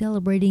 They're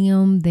celebrating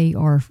them. They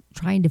are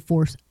trying to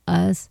force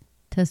us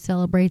to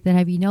celebrate that.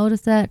 Have you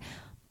noticed that?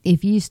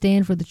 If you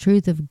stand for the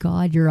truth of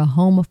God, you're a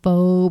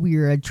homophobe,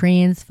 you're a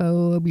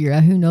transphobe, you're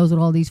a who knows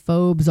what all these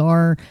phobes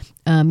are,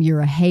 you're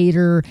a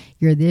hater,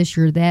 you're this,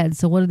 you're that. And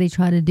so what do they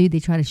try to do? They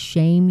try to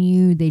shame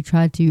you. They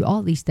try to,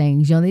 all these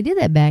things. You know, they did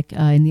that back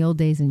in the old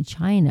days in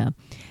China.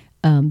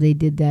 They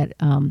did that,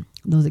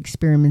 those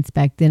experiments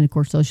back then. Of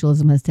course,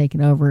 socialism has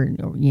taken over,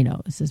 and, you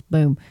know, it's just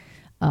boom.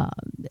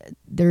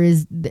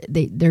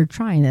 They're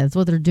trying that. That's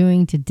what they're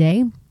doing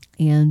today.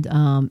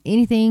 And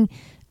anything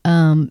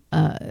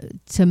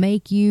to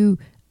make you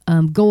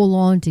go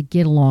along to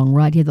get along,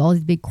 right? You have all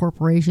these big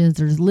corporations.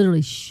 They're just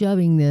literally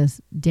shoving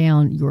this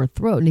down your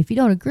throat. And if you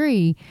don't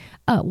agree,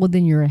 well,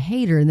 then you're a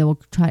hater, and they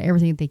will try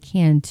everything that they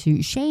can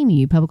to shame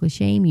you, publicly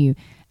shame you.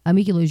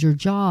 You can lose your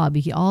job.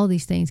 All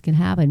these things can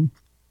happen.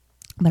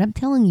 But I'm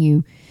telling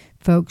you,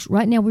 folks,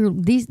 right now,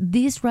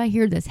 this right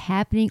here that's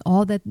happening,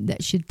 all that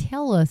should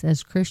tell us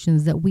as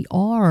Christians that we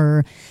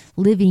are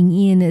living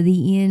in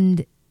the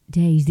end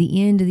days, the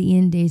end of the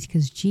end days,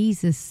 because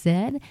Jesus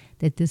said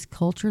that this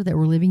culture that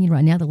we're living in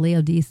right now, the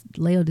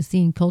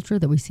Laodicean culture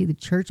that we see, the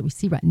church that we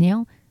see right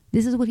now,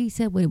 this is what he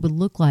said what it would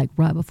look like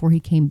right before he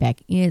came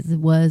back. As it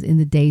was in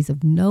the days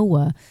of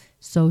Noah,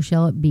 so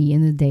shall it be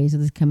in the days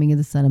of the coming of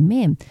the Son of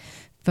Man.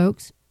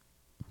 Folks,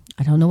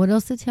 I don't know what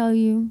else to tell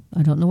you.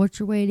 I don't know what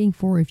you're waiting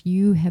for. If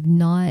you have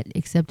not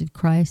accepted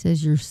Christ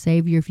as your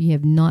Savior, if you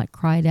have not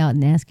cried out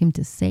and asked him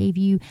to save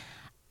you,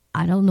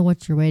 I don't know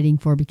what you're waiting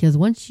for, because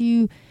once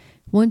you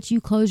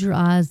close your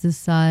eyes this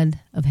side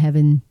of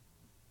heaven,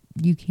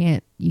 you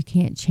can't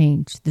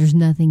change. There's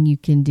nothing you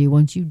can do.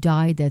 Once you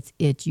die, that's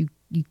it. You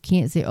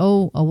can't say,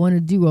 "Oh, I want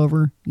a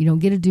do-over." You don't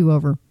get a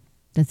do-over.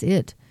 That's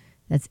it.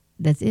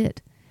 That's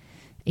it.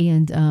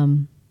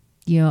 And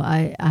you know,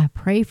 I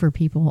pray for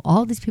people,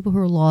 all these people who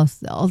are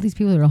lost, all these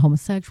people that are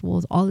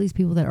homosexuals, all these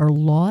people that are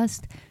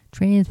lost,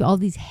 trans, all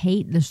these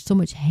hate. There's so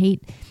much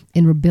hate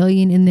and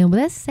rebellion in them. But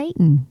that's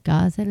Satan,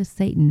 guys. That is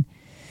Satan.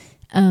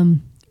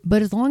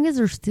 But as long as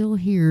they're still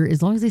here,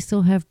 as long as they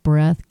still have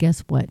breath, guess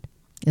what?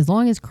 As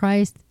long as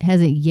Christ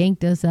hasn't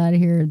yanked us out of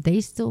here,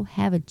 they still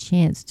have a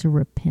chance to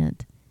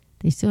repent.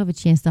 They still have a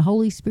chance. The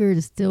Holy Spirit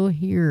is still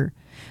here.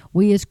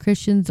 We as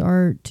Christians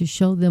are to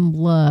show them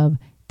love,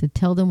 to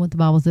tell them what the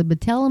Bible said, but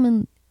tell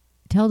them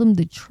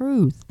the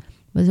truth.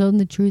 But tell them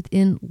the truth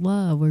in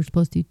love. We're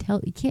supposed to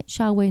tell. You can't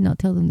shy away and not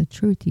tell them the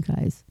truth, you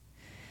guys.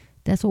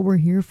 That's what we're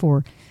here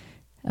for.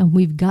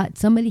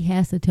 Somebody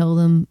has to tell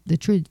them the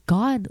truth.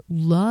 God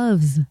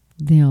loves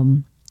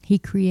them. He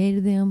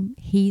created them.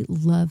 He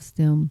loves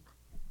them.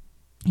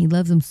 He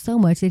loves them so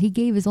much that he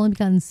gave his only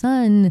begotten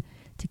Son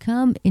to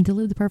come and to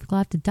live the perfect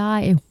life, to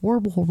die a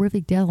horrible,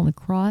 horrific death on the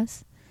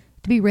cross,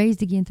 to be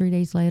raised again 3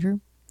 days later,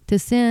 to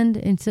ascend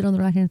and sit on the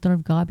right hand throne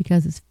of God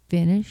because it's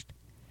finished.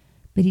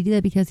 But he did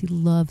that because he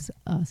loves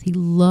us. He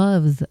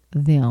loves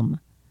them.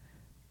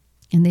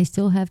 And they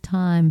still have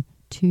time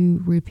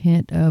to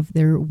repent of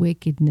their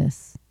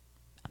wickedness.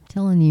 I'm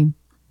telling you,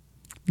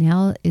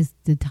 now is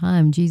the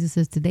time. Jesus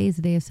says today is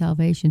the day of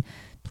salvation.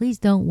 Please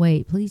don't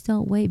wait. Please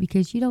don't wait,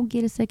 because you don't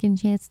get a second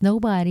chance.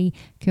 Nobody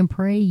can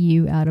pray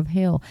you out of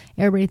hell.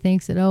 Everybody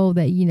thinks that,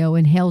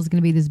 in hell is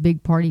going to be this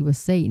big party with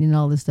Satan and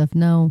all this stuff.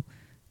 No,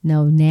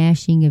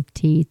 gnashing of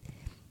teeth.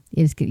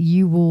 It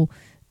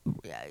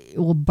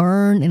will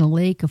burn in a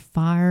lake of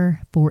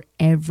fire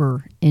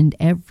forever and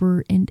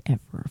ever and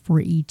ever,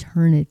 for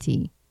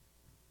eternity.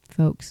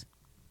 Folks,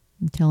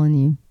 I'm telling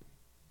you,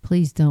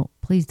 please don't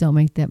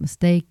make that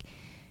mistake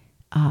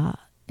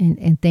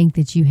and think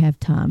that you have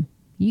time.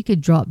 You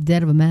could drop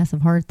dead of a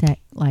massive heart attack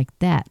like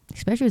that,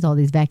 especially with all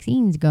these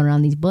vaccines going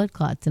around, these blood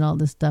clots and all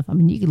this stuff. I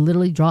mean, you could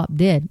literally drop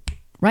dead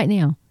right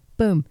now.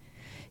 Boom.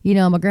 You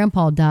know, my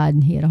grandpa died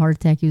and he had a heart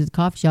attack. He was at a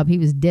coffee shop. He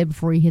was dead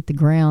before he hit the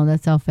ground.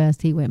 That's how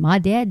fast he went. My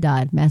dad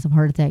died, massive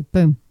heart attack.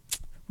 Boom.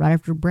 Right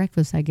after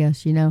breakfast, I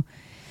guess, you know.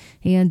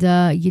 And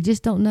you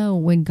just don't know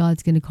when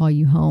God's going to call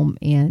you home.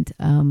 And,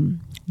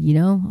 you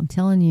know, I'm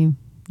telling you,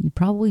 you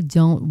probably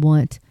don't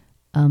want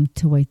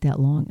to wait that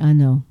long. I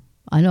know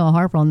I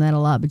harp on that a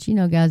lot. But, you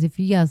know, guys, if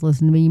you guys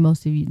listen to me,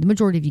 most of you, the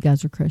majority of you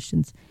guys are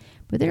Christians.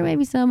 But there may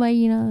be somebody,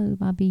 you know, who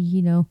might be,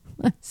 you know,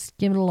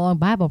 skimming along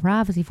Bible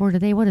prophecy for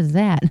today. What is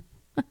that?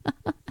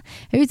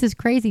 Who's this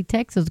crazy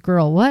Texas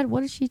girl?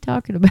 What is she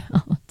talking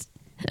about?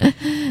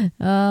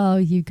 Oh,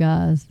 you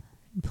guys,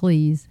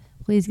 please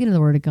get in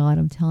the Word of God.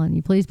 I'm telling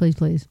you, please.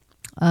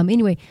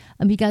 Anyway,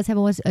 if you guys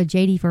haven't watched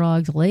JD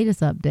Farag's latest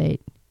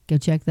update, go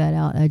check that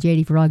out.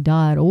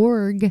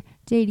 jdfarag.org,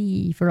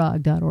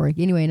 jdfarag.org.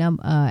 Anyway, and I'm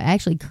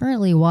actually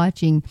currently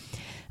watching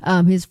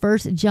his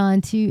 1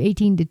 John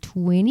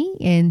 2:18-20,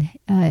 and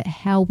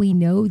how we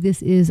know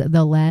this is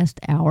the last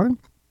hour.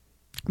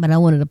 But I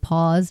wanted to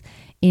pause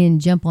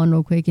and jump on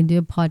real quick and do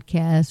a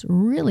podcast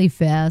really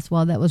fast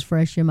while that was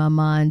fresh in my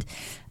mind,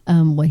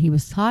 what he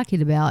was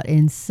talking about.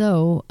 And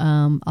so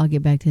I'll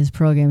get back to his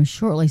program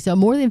shortly. So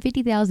more than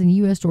 50,000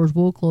 U.S. stores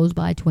will close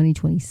by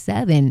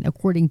 2027,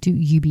 according to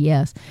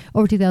UBS.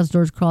 Over 2,000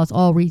 stores across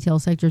all retail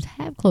sectors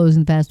have closed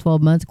in the past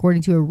 12 months,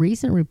 according to a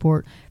recent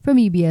report from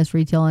UBS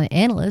retail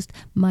analyst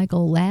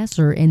Michael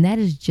Lasser. And that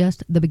is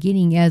just the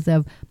beginning. As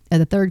of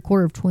the third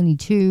quarter of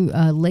 22,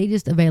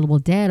 latest available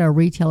data,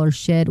 retailers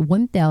shed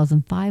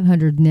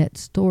 1,500 net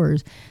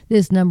stores.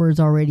 This number is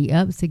already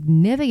up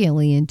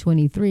significantly in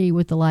 23,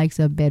 with the likes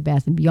of Bed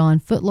Bath &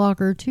 Beyond, Foot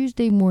Locker,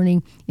 Tuesday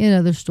Morning, and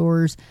other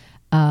stores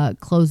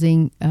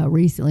closing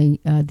recently,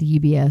 the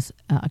UBS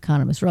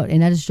economist wrote.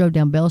 And I just drove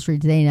down Bell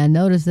Street today, and I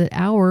noticed that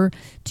our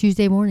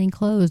Tuesday Morning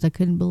closed. I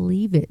couldn't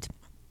believe it.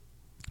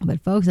 But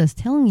folks, I was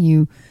telling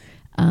you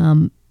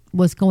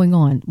what's going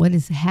on, what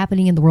is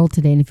happening in the world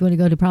today. And if you want to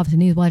go to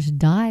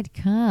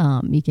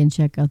prophecynewswatch.com, you can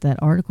check out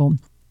that article.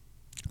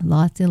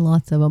 Lots and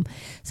lots of them.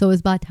 So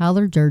it's by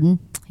Tyler Durden.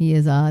 He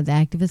is the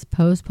activist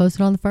post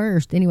posted on the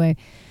 1st. Anyway,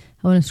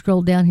 I want to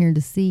scroll down here to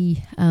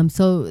see.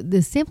 So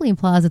this simply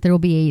implies that there will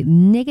be a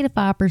negative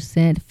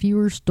 5%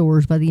 fewer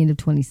stores by the end of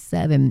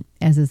 27.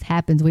 As this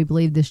happens, we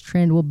believe this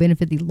trend will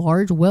benefit the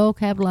large,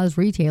 well-capitalized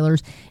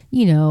retailers,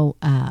 you know,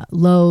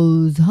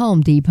 Lowe's,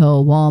 Home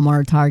Depot,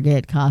 Walmart,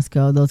 Target,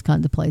 Costco, those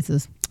kinds of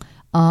places.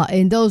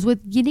 And those with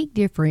unique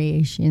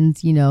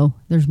differentiations, you know,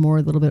 there's a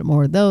little bit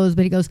more of those.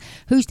 But he goes,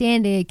 who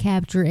stand to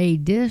capture a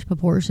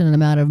disproportionate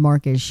amount of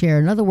market share.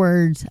 In other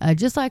words,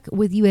 just like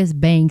with U.S.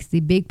 banks, the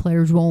big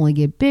players will only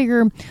get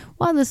bigger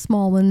while the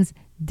small ones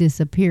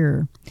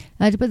disappear.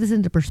 To put this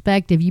into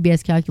perspective,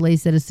 UBS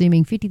calculates that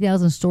assuming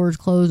 50,000 stores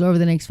close over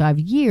the next 5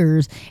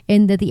 years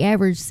and that the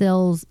average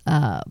sales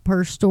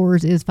per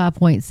stores is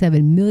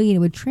 $5.7 million, it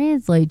would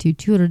translate to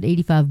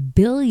 $285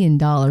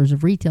 billion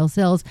of retail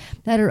sales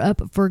that are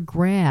up for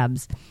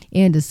grabs.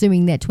 And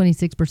assuming that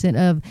 26%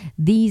 of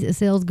these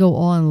sales go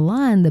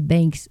online, the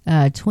bank's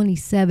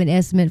 27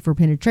 estimate for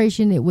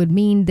penetration, it would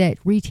mean that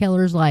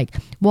retailers like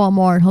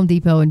Walmart, Home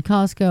Depot, and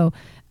Costco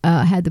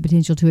had the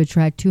potential to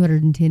attract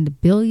 $210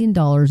 billion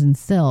in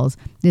sales.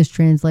 This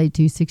translates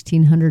to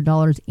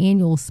 $1,600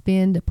 annual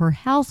spend per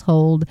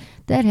household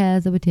that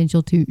has the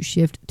potential to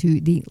shift to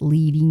the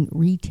leading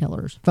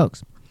retailers,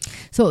 folks.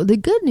 So the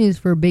good news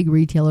for big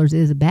retailers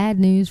is bad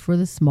news for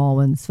the small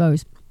ones,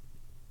 folks.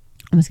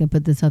 I'm just going to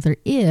put this out there.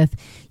 If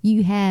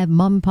you have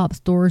mom and pop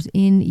stores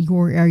in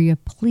your area,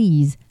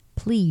 please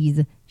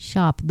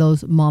shop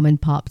those mom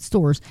and pop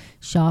stores.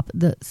 Shop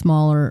the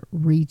smaller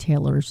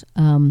retailers.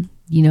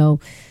 You know,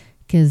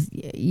 because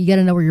you got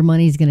to know where your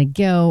money is going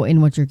to go and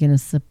what you're going to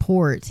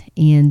support.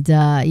 And,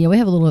 you know, we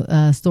have a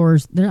little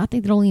stores. I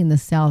think they're only in the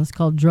South. It's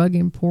called Drug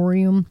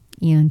Emporium.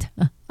 And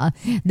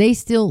they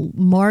still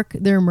mark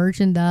their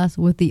merchandise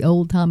with the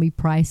old Tommy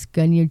price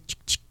gun, you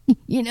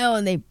know,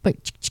 and they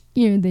put,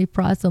 you know, they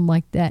price them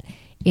like that.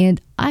 And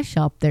I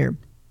shop there.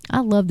 I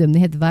love them.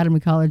 They have the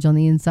Vitamin College on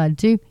the inside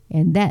too.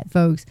 And that,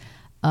 folks,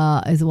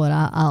 is what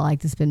I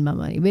like to spend my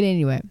money. But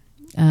anyway,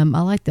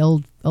 I like the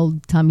old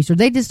Tommy store.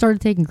 They just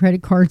started taking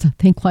credit cards, I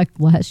think, like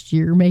last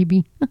year,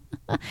 maybe.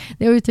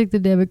 They always took the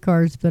debit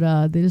cards,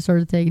 but they just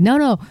started taking.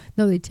 No,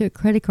 they took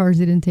credit cards.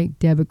 They didn't take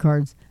debit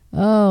cards.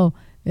 Oh,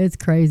 it's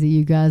crazy,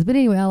 you guys. But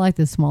anyway, I like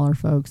the smaller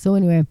folks. So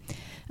anyway,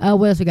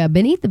 what else we got?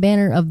 Beneath the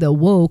banner of the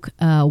woke,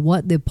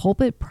 what the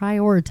pulpit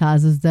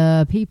prioritizes,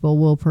 the people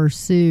will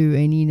pursue.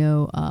 And, you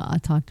know, I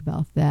talked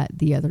about that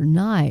the other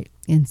night.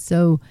 And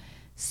so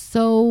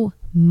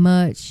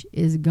much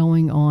is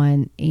going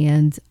on,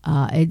 and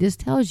it just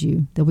tells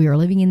you that we are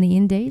living in the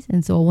end days.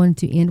 And so I wanted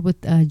to end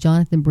with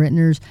Jonathan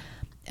Brentner's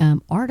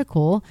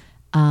article,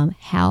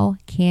 How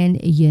Can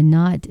You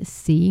Not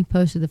See,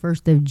 posted the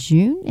 1st of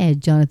June at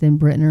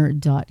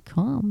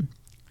jonathanbrentner.com.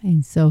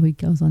 And so he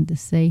goes on to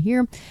say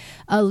here,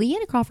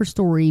 Leanna Crawford's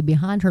story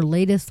behind her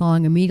latest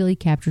song immediately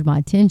captured my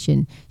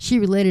attention. She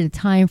related a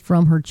time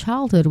from her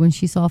childhood when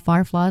she saw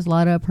fireflies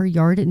light up her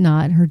yard at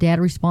night. Her dad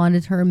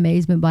responded to her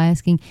amazement by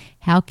asking,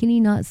 how can he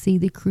not see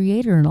the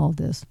creator in all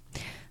this?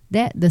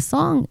 That the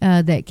song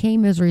that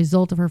came as a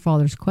result of her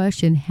father's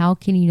question, how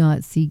can you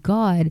not see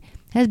God,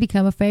 has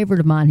become a favorite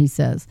of mine, he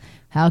says.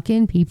 How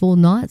can people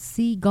not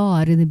see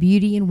God in the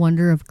beauty and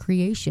wonder of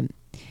creation?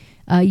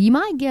 You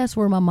might guess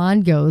where my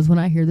mind goes when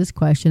I hear this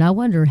question. I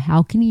wonder,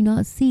 how can you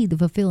not see the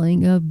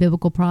fulfilling of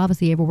biblical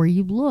prophecy everywhere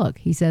you look?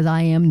 He says,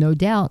 I am, no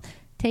doubt,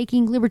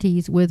 taking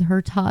liberties with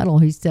her title,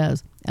 he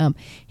says.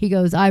 He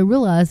goes, I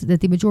realize that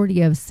the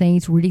majority of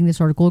saints reading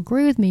this article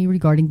agree with me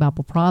regarding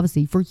Bible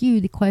prophecy. For you,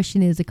 the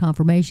question is a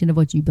confirmation of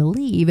what you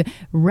believe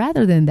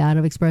rather than that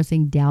of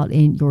expressing doubt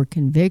in your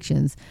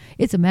convictions.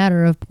 It's a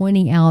matter of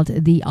pointing out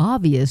the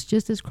obvious,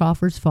 just as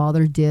Crawford's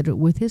father did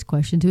with his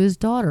question to his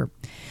daughter.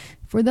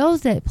 For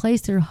those that place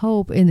their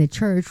hope in the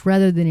church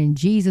rather than in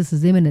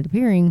Jesus' imminent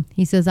appearing,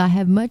 he says, I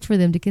have much for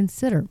them to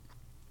consider.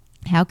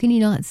 How can you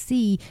not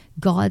see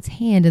God's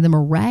hand in the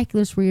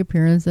miraculous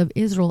reappearance of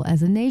Israel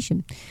as a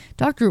nation?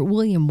 Dr.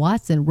 William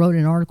Watson wrote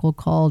an article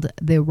called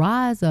The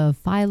Rise of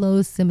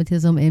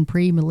Philo-Semitism and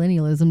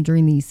Premillennialism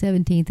During the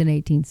 17th and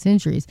 18th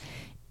Centuries.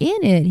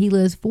 In it, he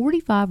lists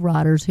 45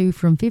 writers who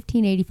from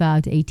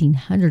 1585 to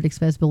 1800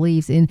 expressed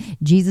beliefs in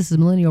Jesus'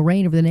 millennial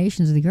reign over the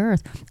nations of the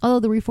earth. Although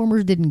the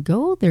reformers didn't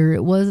go there,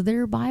 it was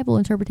their Bible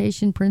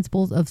interpretation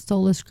principles of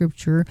sola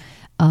scriptura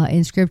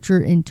and scripture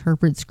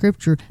interprets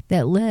scripture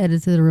that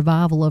led to the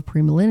revival of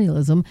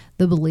premillennialism,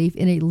 the belief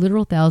in a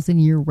literal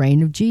 1,000-year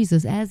reign of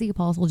Jesus, as the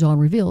Apostle John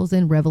reveals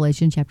in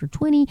Revelation chapter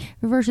 20,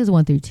 verses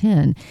 1 through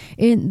 10.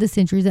 In the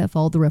centuries that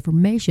followed the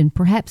Reformation,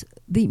 perhaps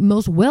the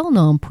most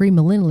well-known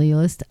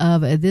premillennialist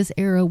of this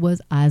era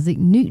was Isaac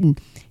Newton.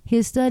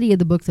 His study of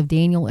the books of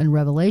Daniel and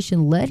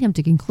Revelation led him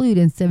to conclude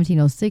in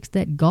 1706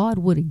 that God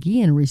would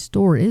again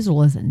restore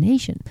Israel as a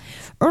nation.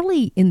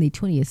 Early in the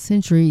 20th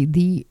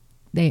century,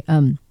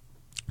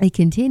 a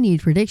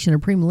continued prediction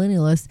of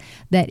premillennialists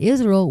that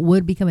Israel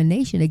would become a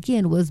nation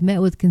again was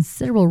met with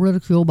considerable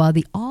ridicule by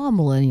the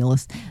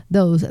all-millennialists,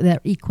 those that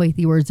equate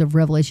the words of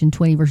Revelation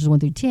 20 verses 1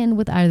 through 10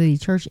 with either the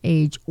church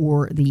age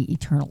or the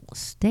eternal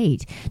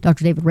state.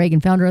 Dr. David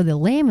Reagan, founder of the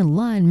Lamb and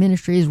Lion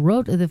Ministries,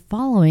 wrote the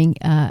following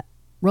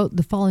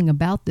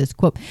about this,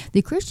 quote,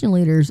 the Christian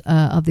leaders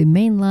of the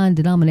mainline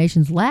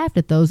denominations laughed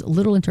at those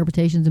little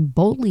interpretations and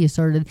boldly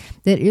asserted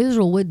that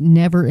Israel would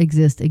never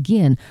exist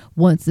again.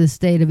 Once the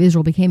state of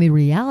Israel became a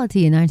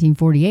reality in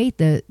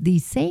 1948,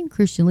 these same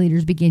Christian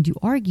leaders began to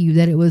argue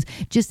that it was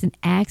just an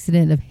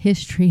accident of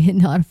history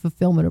and not a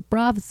fulfillment of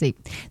prophecy.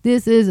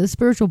 This is a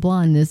spiritual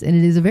blindness, and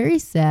it is very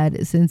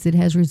sad since it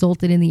has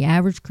resulted in the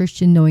average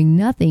Christian knowing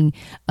nothing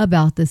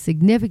about the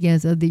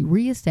significance of the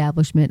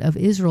reestablishment of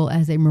Israel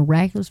as a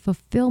miraculous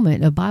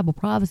fulfillment of Bible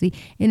prophecy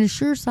and a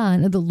sure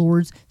sign of the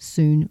Lord's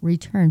soon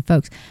return.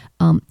 Folks,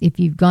 if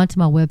you've gone to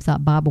my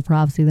website,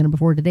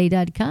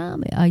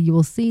 BibleProphecy.com, you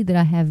will see that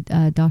I have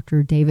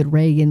Dr. David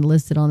Reagan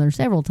listed on there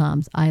several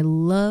times. I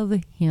love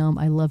him,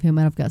 and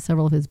I've got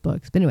several of his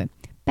books. But anyway,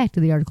 back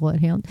to the article at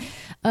hand.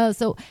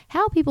 So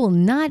how people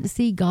not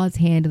see God's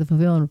hand in the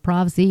fulfillment of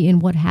prophecy in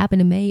what happened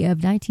in May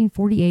of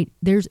 1948,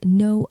 there's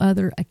no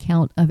other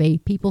account of a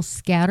people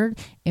scattered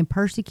and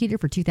persecuted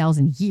for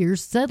 2,000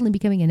 years suddenly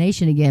becoming a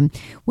nation again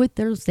with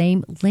their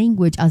same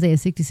language. Isaiah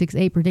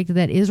 66:8 predicted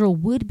that Israel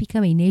would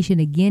become a nation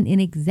again in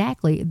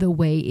exactly the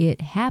way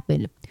it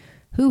happened.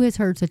 Who has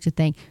heard such a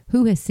thing?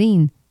 Who has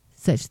seen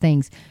such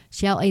things?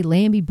 Shall a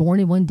lamb be born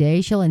in one day?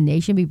 Shall a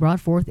nation be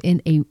brought forth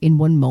in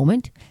one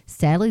moment?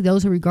 Sadly,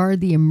 those who regard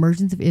the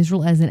emergence of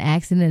Israel as an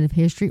accident of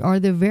history are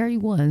the very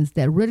ones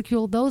that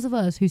ridicule those of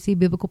us who see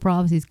biblical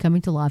prophecies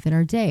coming to life in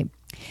our day.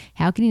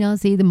 How can you not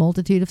see the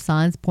multitude of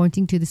signs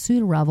pointing to the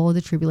soon arrival of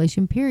the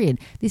tribulation period?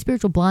 The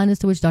spiritual blindness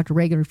to which Dr.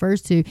 Reagan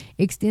refers to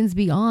extends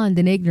beyond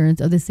an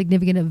ignorance of the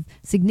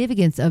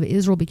significance of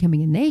Israel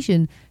becoming a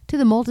nation to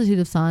the multitude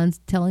of signs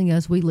telling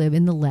us we live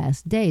in the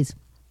last days.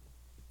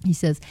 He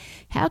says,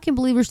 how can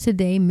believers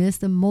today miss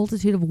the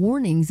multitude of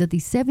warnings that the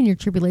 7-year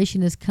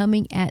tribulation is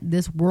coming at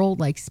this world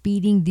like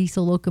speeding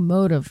diesel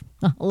locomotive?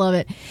 I love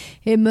it.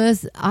 It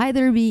must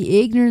either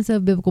be ignorance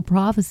of biblical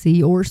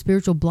prophecy or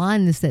spiritual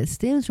blindness that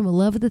stems from a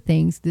love of the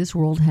things this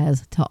world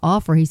has to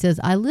offer. He says,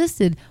 I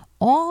listed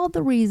all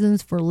the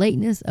reasons for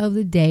lateness of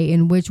the day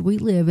in which we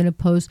live in a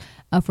post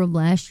from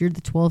last year, the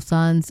 12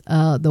 signs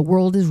the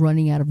world is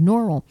running out of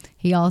normal.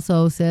 He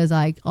also says,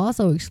 I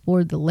also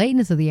explored the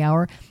lateness of the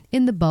hour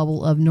in the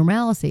bubble of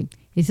normalcy.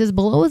 He says,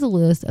 below is a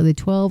list of the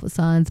 12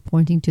 signs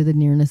pointing to the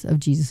nearness of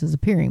Jesus'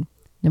 appearing.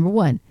 Number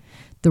 1,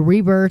 the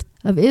rebirth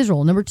of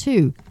Israel. Number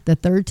 2, the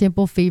third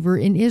temple fever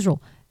in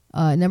Israel.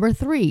 Number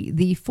 3,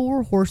 the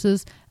 4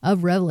 horses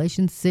of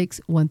Revelation 6,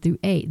 1 through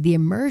 8, the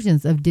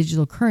emergence of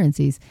digital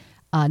currencies.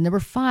 Number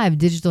 5,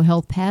 digital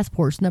health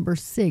passports. Number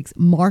 6,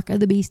 mark of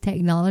the beast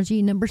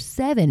technology. Number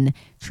 7,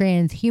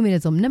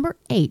 transhumanism. Number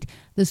 8,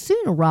 the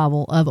soon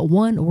arrival of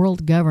one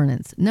world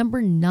governance.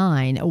 Number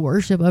 9,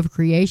 worship of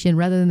creation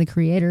rather than the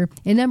creator.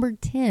 And number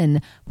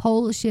 10,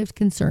 pole shift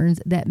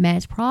concerns that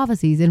match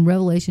prophecies in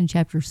Revelation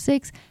chapter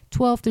 6,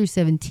 12 through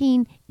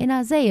 17, and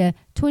Isaiah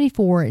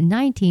 24,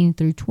 19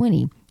 through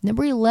 20.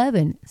 Number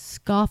 11,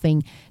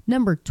 scoffing.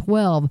 Number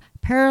 12,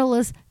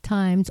 perilous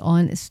times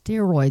on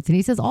steroids. And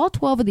he says all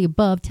 12 of the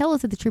above tell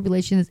us that the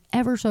tribulation is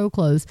ever so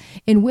close,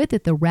 and with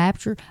it the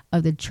rapture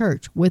of the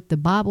church, with the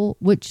Bible,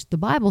 which the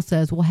Bible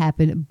says will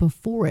happen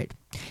before it.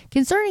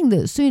 Concerning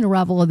the soon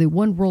arrival of the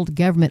one world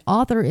government,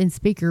 author and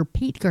speaker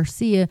Pete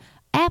Garcia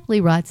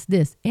aptly writes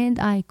this, and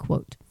I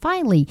quote,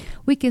 "Finally,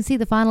 we can see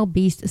the final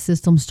beast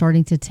system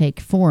starting to take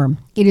form.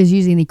 It is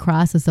using the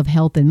crisis of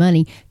health and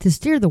money to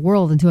steer the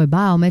world into a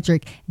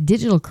biometric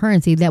digital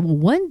currency that will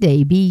one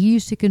day be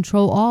used to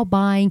control all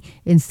buying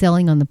and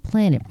selling on the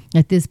planet.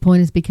 At this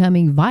point, it's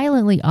becoming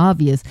violently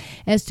obvious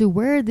as to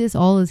where this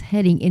all is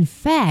heading. In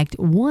fact,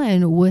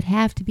 one would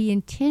have to be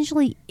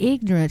intentionally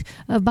ignorant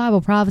of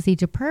Bible prophecy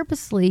to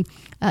purposely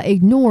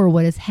ignore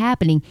what is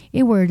happening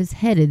and where it is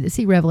headed."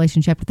 See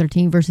Revelation chapter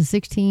 13, verses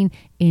 16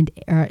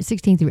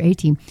 through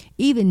 18.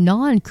 Even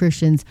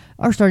non-Christians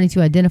are starting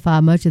to identify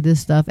much of this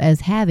stuff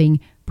as having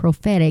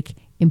prophetic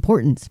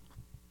importance.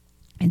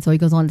 And so he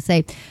goes on to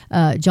say,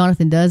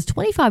 Jonathan does,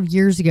 25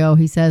 years ago,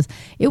 he says,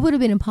 it would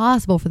have been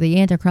impossible for the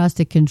Antichrist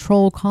to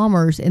control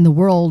commerce in the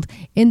world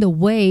in the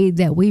way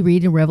that we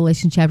read in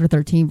Revelation chapter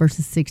 13,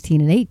 verses 16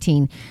 and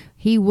 18.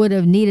 He would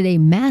have needed a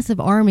massive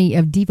army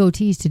of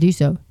devotees to do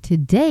so.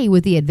 Today,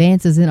 with the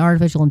advances in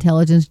artificial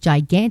intelligence,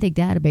 gigantic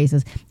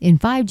databases,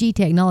 and 5G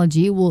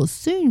technology, it will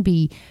soon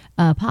be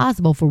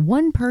possible for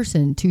one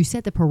person to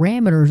set the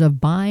parameters of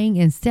buying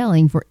and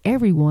selling for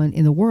everyone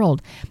in the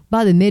world.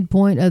 By the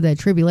midpoint of the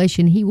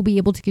tribulation, he will be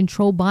able to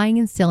control buying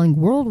and selling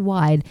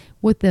worldwide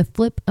with the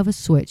flip of a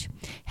switch.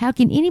 How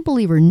can any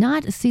believer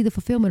not see the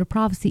fulfillment of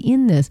prophecy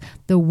in this?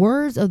 The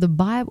words of the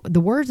Bible, the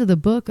words of the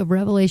book of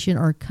Revelation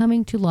are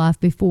coming to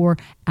life before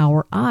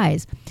our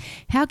eyes.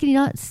 How can you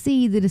not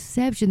see the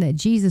deception that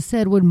Jesus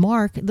said would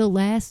mark the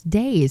last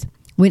days?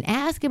 When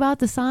asked about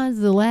the signs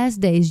of the last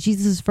days,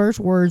 Jesus' first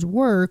words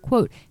were,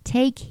 quote,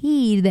 "Take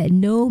heed that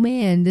no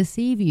man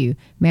deceive you,"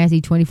 Matthew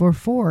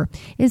 24:4.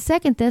 In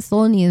 2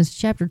 Thessalonians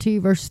chapter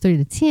 2, verses 3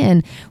 to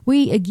 10,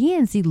 we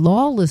again see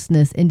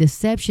lawlessness and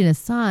deception as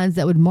signs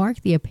that would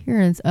mark the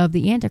appearance of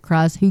the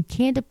Antichrist, who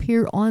can't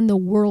appear on the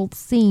world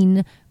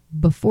scene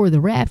before the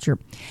rapture.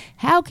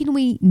 How can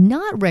we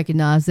not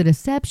recognize the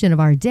deception of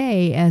our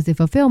day as the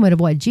fulfillment of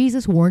what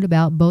Jesus warned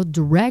about both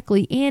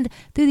directly and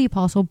through the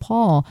Apostle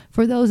Paul?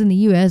 For those in the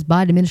U.S.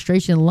 Biden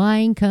administration,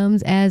 lying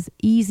comes as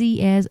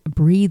easy as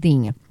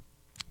breathing.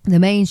 The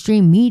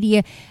mainstream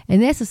media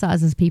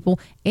anesthetizes people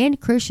and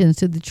Christians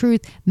to the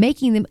truth,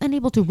 making them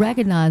unable to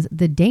recognize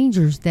the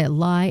dangers that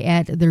lie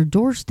at their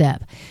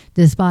doorstep.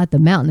 Despite the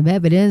mountain of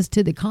evidence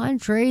to the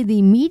contrary,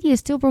 the media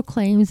still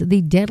proclaims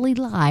the deadly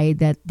lie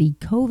that the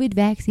COVID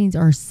vaccines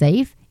are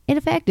safe and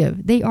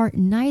effective. They are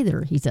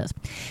neither, he says.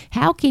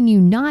 How can you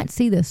not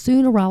see the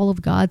soon arrival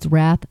of God's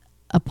wrath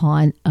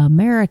upon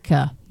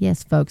America?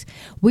 Yes, folks,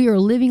 we are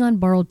living on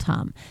borrowed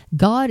time.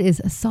 God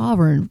is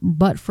sovereign,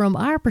 but from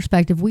our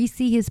perspective, we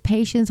see his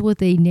patience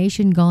with a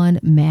nation gone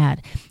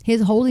mad.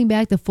 His holding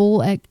back the full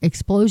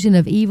explosion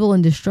of evil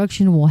and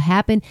destruction will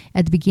happen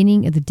at the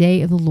beginning of the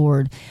day of the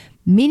Lord.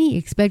 Many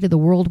expected the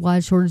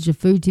worldwide shortage of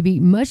food to be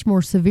much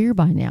more severe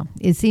by now.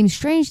 It seems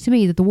strange to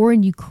me that the war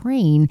in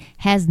Ukraine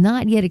has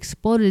not yet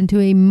exploded into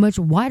a much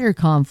wider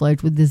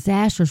conflict with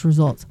disastrous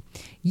results.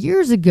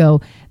 Years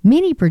ago,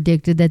 many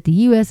predicted that the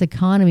U.S.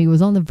 economy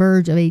was on the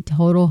verge of a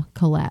total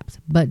collapse.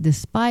 But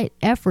despite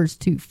efforts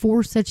to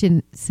force such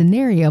a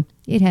scenario,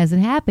 it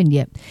hasn't happened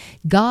yet.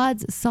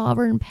 God's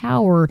sovereign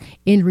power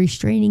and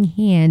restraining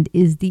hand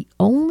is the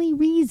only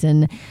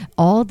reason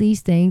all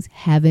these things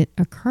haven't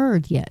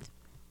occurred yet.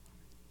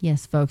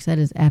 Yes, folks, that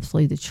is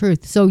absolutely the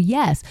truth. So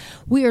yes,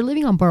 we are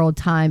living on borrowed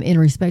time in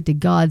respect to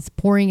God's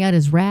pouring out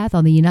his wrath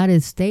on the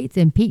United States.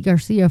 And Pete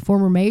Garcia,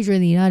 former major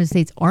in the United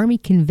States Army,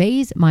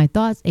 conveys my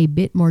thoughts a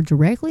bit more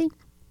directly.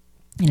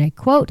 And I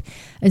quote,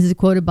 this is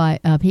quoted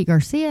by Pete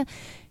Garcia,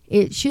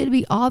 "It should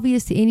be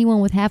obvious to anyone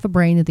with half a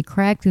brain that the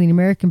cracks in the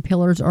American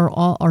pillars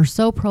are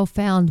so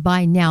profound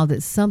by now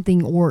that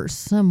something or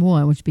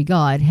someone, which be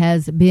God,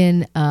 has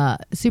been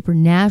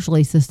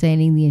supernaturally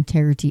sustaining the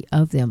integrity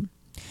of them."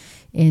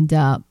 And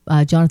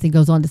Jonathan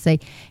goes on to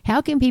say,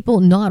 how can people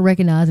not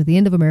recognize that the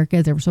end of America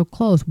is ever so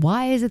close?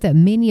 Why is it that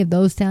many of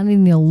those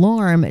sounding the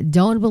alarm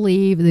don't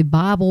believe the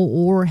Bible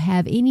or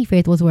have any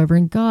faith whatsoever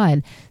in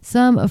God?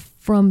 Some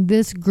from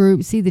this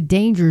group see the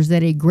dangers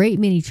that a great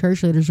many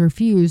church leaders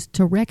refuse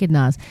to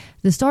recognize.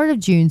 The start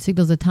of June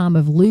signals a time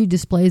of lewd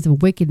displays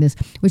of wickedness,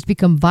 which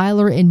become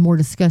viler and more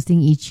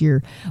disgusting each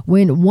year.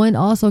 When one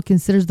also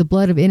considers the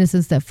blood of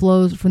innocents that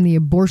flows from the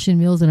abortion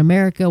mills in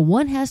America,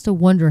 one has to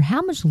wonder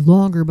how much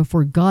longer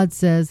before God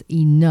says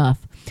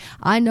enough.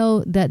 I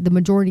know that the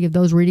majority of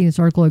those reading this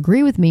article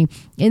agree with me,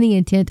 and the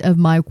intent of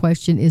my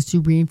question is to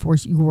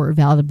reinforce your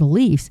valid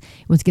beliefs.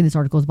 Once again, this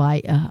article is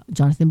by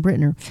Jonathan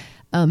Brittner.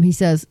 He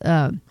says,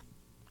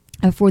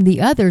 for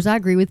the others, I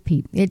agree with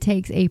Pete. It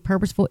takes a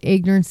purposeful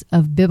ignorance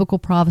of biblical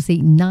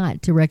prophecy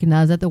not to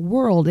recognize that the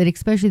world, and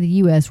especially the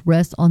U.S.,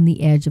 rests on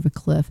the edge of a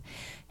cliff.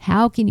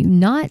 How can you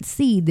not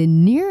see the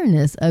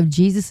nearness of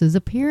Jesus'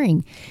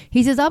 appearing?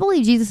 He says, I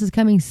believe Jesus is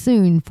coming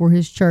soon for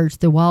his church.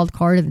 The wild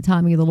card at the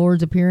timing of the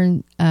Lord's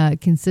appearing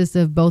consists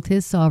of both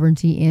his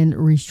sovereignty and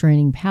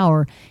restraining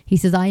power. He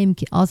says, I am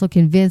also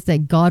convinced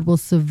that God will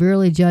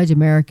severely judge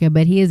America,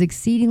 but he is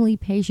exceedingly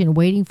patient,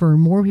 waiting for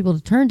more people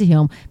to turn to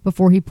him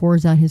before he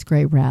pours out his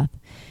great wrath.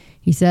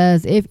 He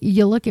says, if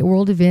you look at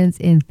world events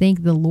and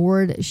think the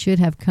Lord should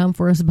have come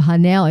for us by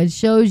now, it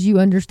shows you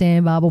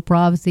understand Bible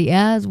prophecy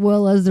as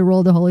well as the role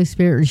of the Holy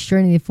Spirit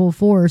restraining the full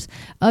force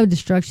of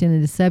destruction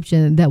and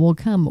deception that will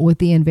come with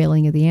the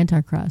unveiling of the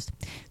Antichrist.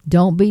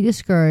 Don't be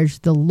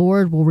discouraged. The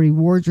Lord will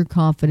reward your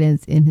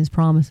confidence in his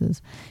promises.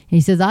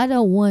 He says, I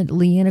don't know what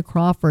Leanna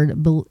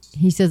Crawford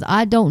believes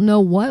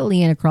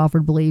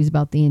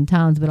about the end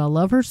times, but I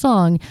love her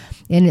song,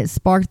 and it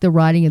sparked the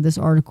writing of this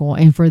article.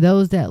 And for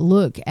those that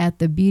look at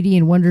the beauty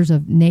and wonders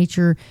of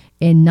nature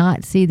and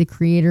not see the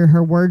Creator,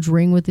 her words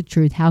ring with the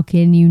truth. How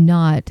can you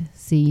not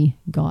see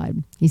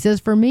God? He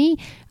says, for me,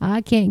 I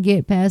can't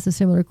get past a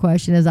similar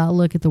question as I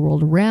look at the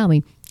world around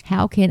me.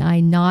 How can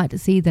I not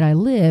see that I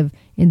live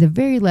in the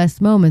very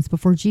last moments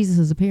before Jesus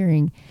is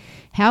appearing?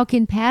 How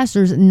can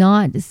pastors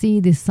not see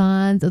the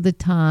signs of the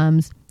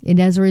times and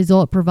as a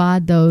result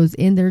provide those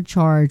in their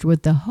charge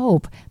with the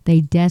hope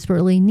they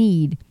desperately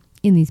need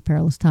in these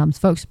perilous times?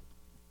 Folks,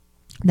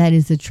 that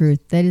is the truth.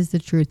 That is the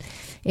truth.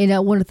 And I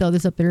want to throw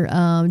this up there.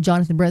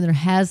 Jonathan Brentner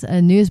has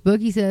a newest book.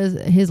 He says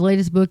his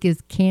latest book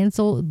is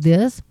Cancel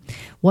This: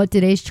 What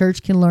Today's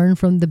Church Can Learn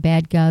from the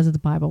Bad Guys of the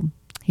Bible.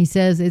 He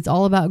says it's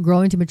all about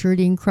growing to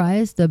maturity in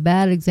Christ. The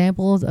bad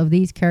examples of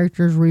these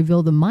characters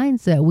reveal the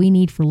mindset we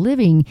need for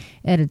living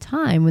at a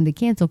time when the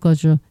cancel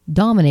culture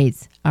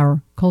dominates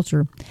our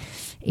culture.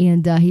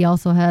 And he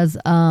also has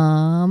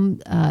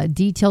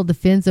detailed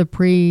defense of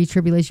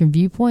pre-tribulation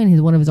viewpoint.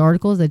 His one of his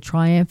articles, The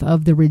Triumph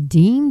of the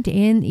Redeemed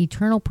and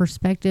Eternal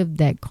Perspective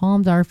That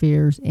Calms Our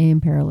Fears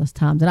in Perilous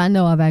Times. And I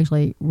know I've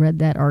actually read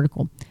that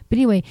article. But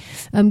anyway,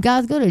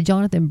 guys, go to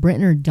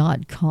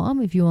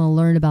jonathanbrentner.com if you want to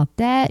learn about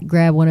that.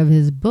 Grab one of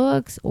his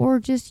books or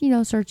just,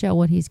 search out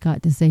what he's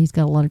got to say. He's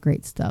got a lot of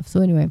great stuff.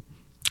 So anyway,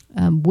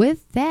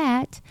 with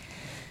that,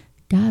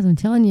 guys, I'm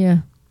telling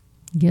you,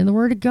 get in the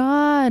Word of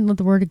God and let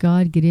the Word of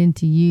God get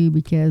into you,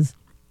 because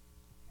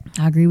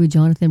I agree with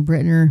Jonathan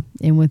Brentner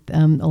and with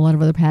a lot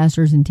of other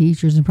pastors and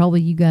teachers, and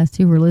probably you guys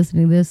too who are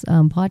listening to this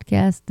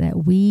podcast,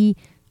 that we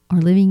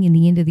are living in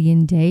the end of the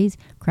end days.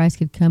 Christ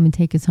could come and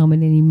take us home at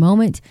any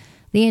moment.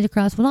 The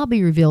Antichrist will not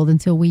be revealed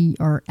until we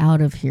are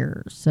out of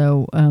here.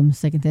 So 2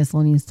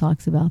 Thessalonians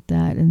talks about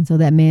that. And so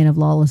that man of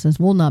lawlessness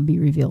will not be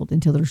revealed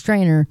until the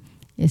restrainer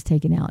is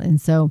taken out.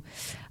 And so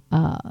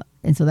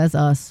that's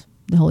us.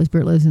 The Holy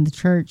Spirit lives in the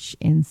church.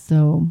 And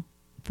so,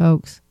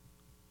 folks,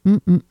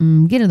 get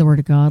into the Word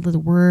of God. Let the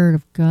Word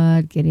of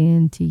God get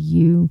into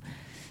you.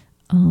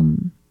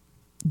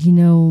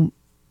 These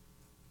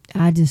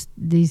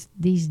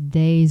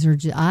days are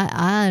just,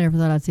 I never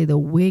thought I'd say the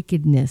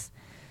wickedness,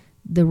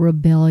 the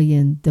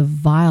rebellion, the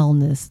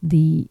vileness,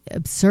 the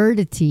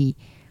absurdity,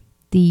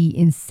 the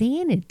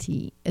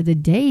insanity of the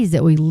days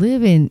that we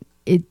live in.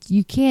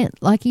 You can't,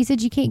 like he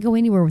said, you can't go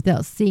anywhere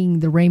without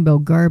seeing the rainbow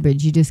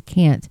garbage. You just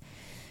can't.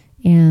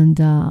 And,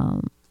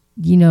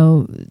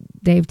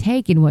 they've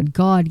taken what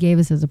God gave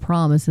us as a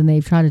promise and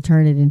they've tried to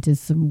turn it into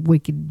some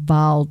wicked,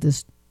 vile,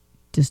 it's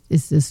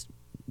this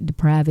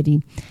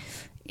depravity.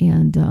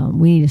 And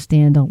we need to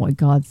stand on what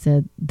God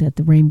said that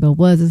the rainbow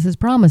was, as his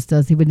promise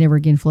does. He would never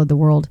again flood the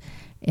world.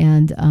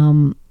 And,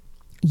 I'm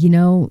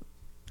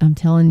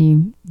telling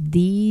you,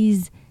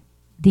 these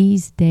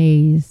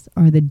days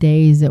are the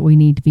days that we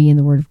need to be in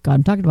the Word of God.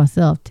 I'm talking to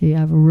myself, too.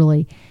 I've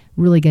really,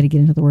 really got to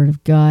get into the Word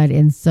of God.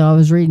 And so I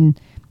was reading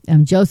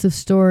Joseph's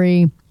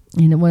story,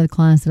 and one of the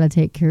clients that I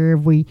take care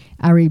of,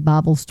 I read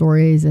Bible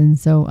stories, and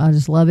so I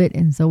just love it.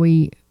 And so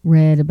we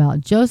read about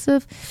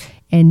Joseph,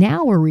 and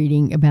now we're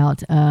reading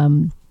about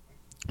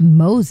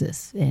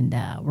Moses, and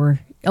we're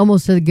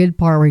almost to the good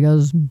part where he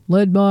goes,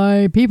 "Let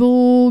my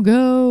people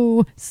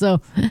go."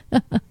 So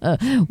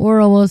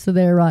we're almost to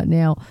there right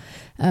now.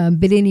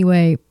 But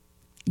anyway,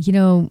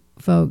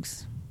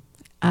 folks,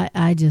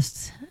 I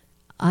just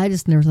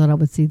never thought I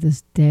would see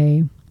this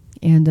day.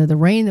 And the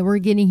rain that we're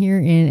getting here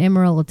in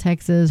Amarillo,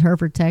 Texas,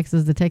 Hereford,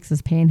 Texas, the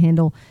Texas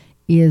Panhandle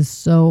is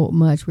so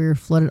much. We were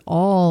flooded.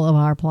 All of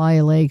our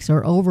playa lakes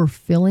are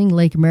overfilling.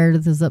 Lake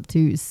Meredith is up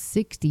to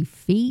 60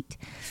 feet.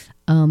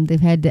 They've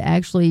had to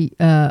actually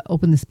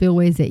open the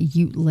spillways at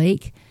Ute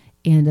Lake,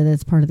 and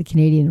that's part of the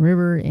Canadian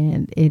River,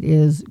 and it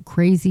is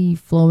crazy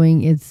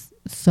flowing. It's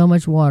so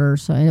much water.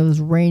 So it was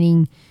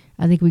raining.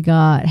 I think we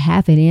got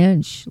a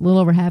little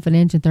over half an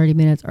inch in 30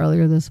 minutes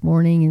earlier this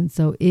morning, and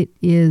so it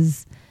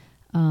is...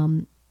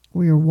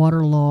 we are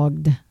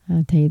waterlogged.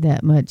 I'll tell you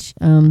that much.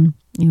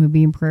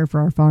 Be in prayer for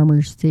our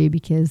farmers too,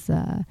 because,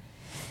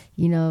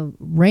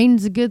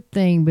 rain's a good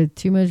thing, but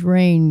too much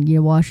rain,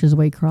 washes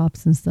away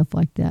crops and stuff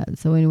like that.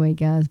 So anyway,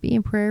 guys, be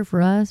in prayer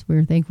for us.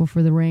 We're thankful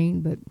for the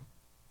rain, but,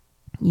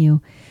 we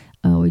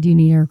do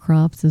need our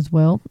crops as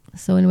well.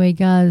 So anyway,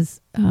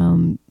 guys,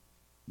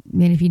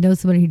 man, if you know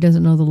somebody who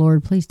doesn't know the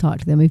Lord, please talk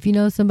to them. If you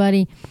know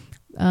somebody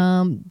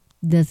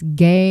that's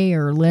gay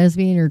or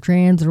lesbian or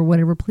trans or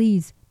whatever,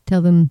 please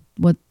tell them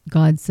what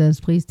God says.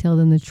 Please tell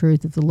them the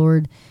truth. If the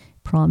Lord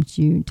prompts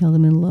you, tell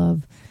them in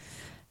love.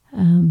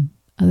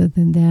 Other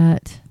than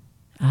that,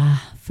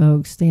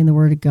 folks, stay in the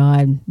Word of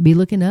God. Be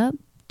looking up,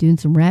 doing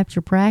some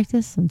rapture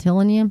practice. I'm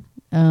telling you,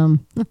 the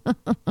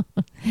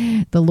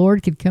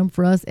Lord could come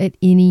for us at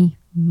any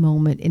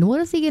moment. And what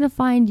is he going to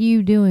find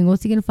you doing?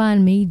 What's he going to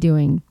find me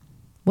doing?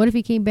 What if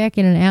he came back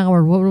in an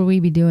hour? What would we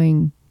be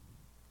doing?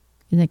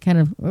 Is that kind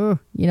of,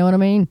 you know what I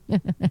mean?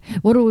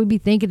 What would we be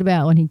thinking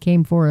about when he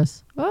came for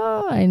us?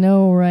 Oh, I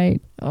know,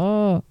 right?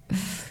 Oh,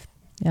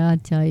 I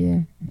tell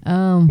you,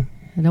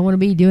 I don't want to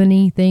be doing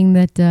anything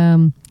that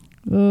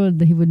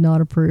he would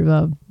not approve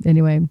of.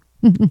 Anyway,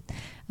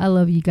 I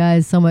love you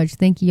guys so much.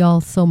 Thank you all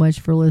so much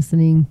for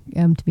listening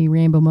to me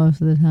ramble most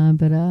of the time,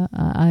 but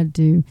I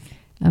do.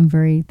 I'm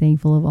very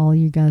thankful of all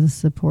you guys'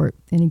 support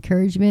and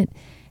encouragement.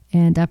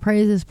 And I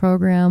pray this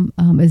program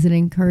is an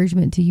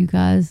encouragement to you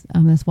guys.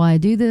 That's why I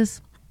do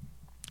this.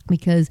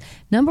 Because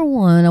number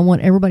one, I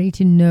want everybody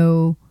to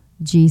know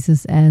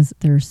Jesus as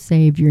their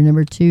Savior.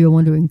 Number two, I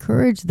want to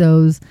encourage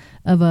those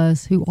of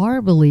us who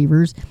are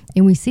believers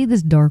and we see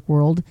this dark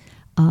world.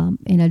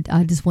 And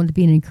I just want to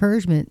be an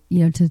encouragement,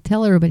 to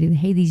tell everybody that,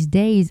 hey, these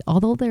days,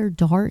 although they're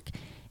dark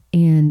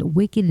and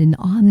wicked and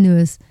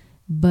ominous,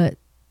 but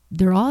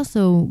they're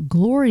also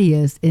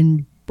glorious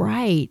and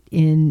bright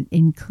and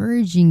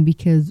encouraging,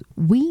 because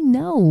we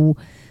know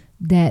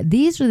that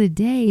these are the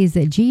days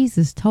that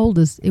Jesus told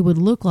us it would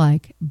look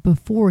like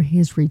before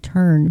his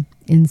return.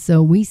 And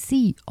so we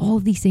see all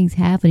of these things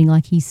happening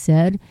like he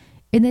said,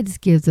 and that just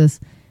gives us,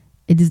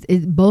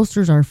 it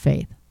bolsters our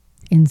faith.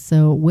 And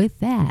so with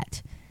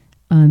that,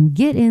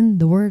 get in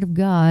the Word of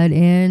God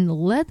and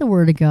let the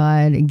Word of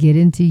God get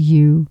into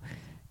you.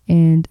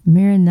 And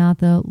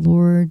Maranatha,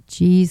 Lord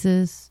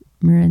Jesus,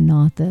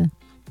 Maranatha.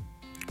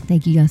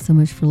 Thank you guys so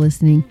much for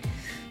listening.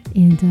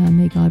 And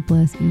may God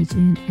bless each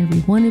and every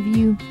one of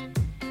you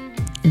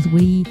as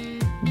we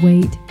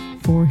wait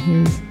for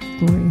his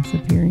glorious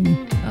appearing.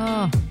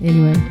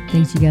 Anyway,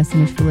 thanks you guys so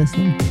much for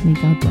listening. May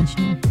God bless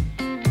you all.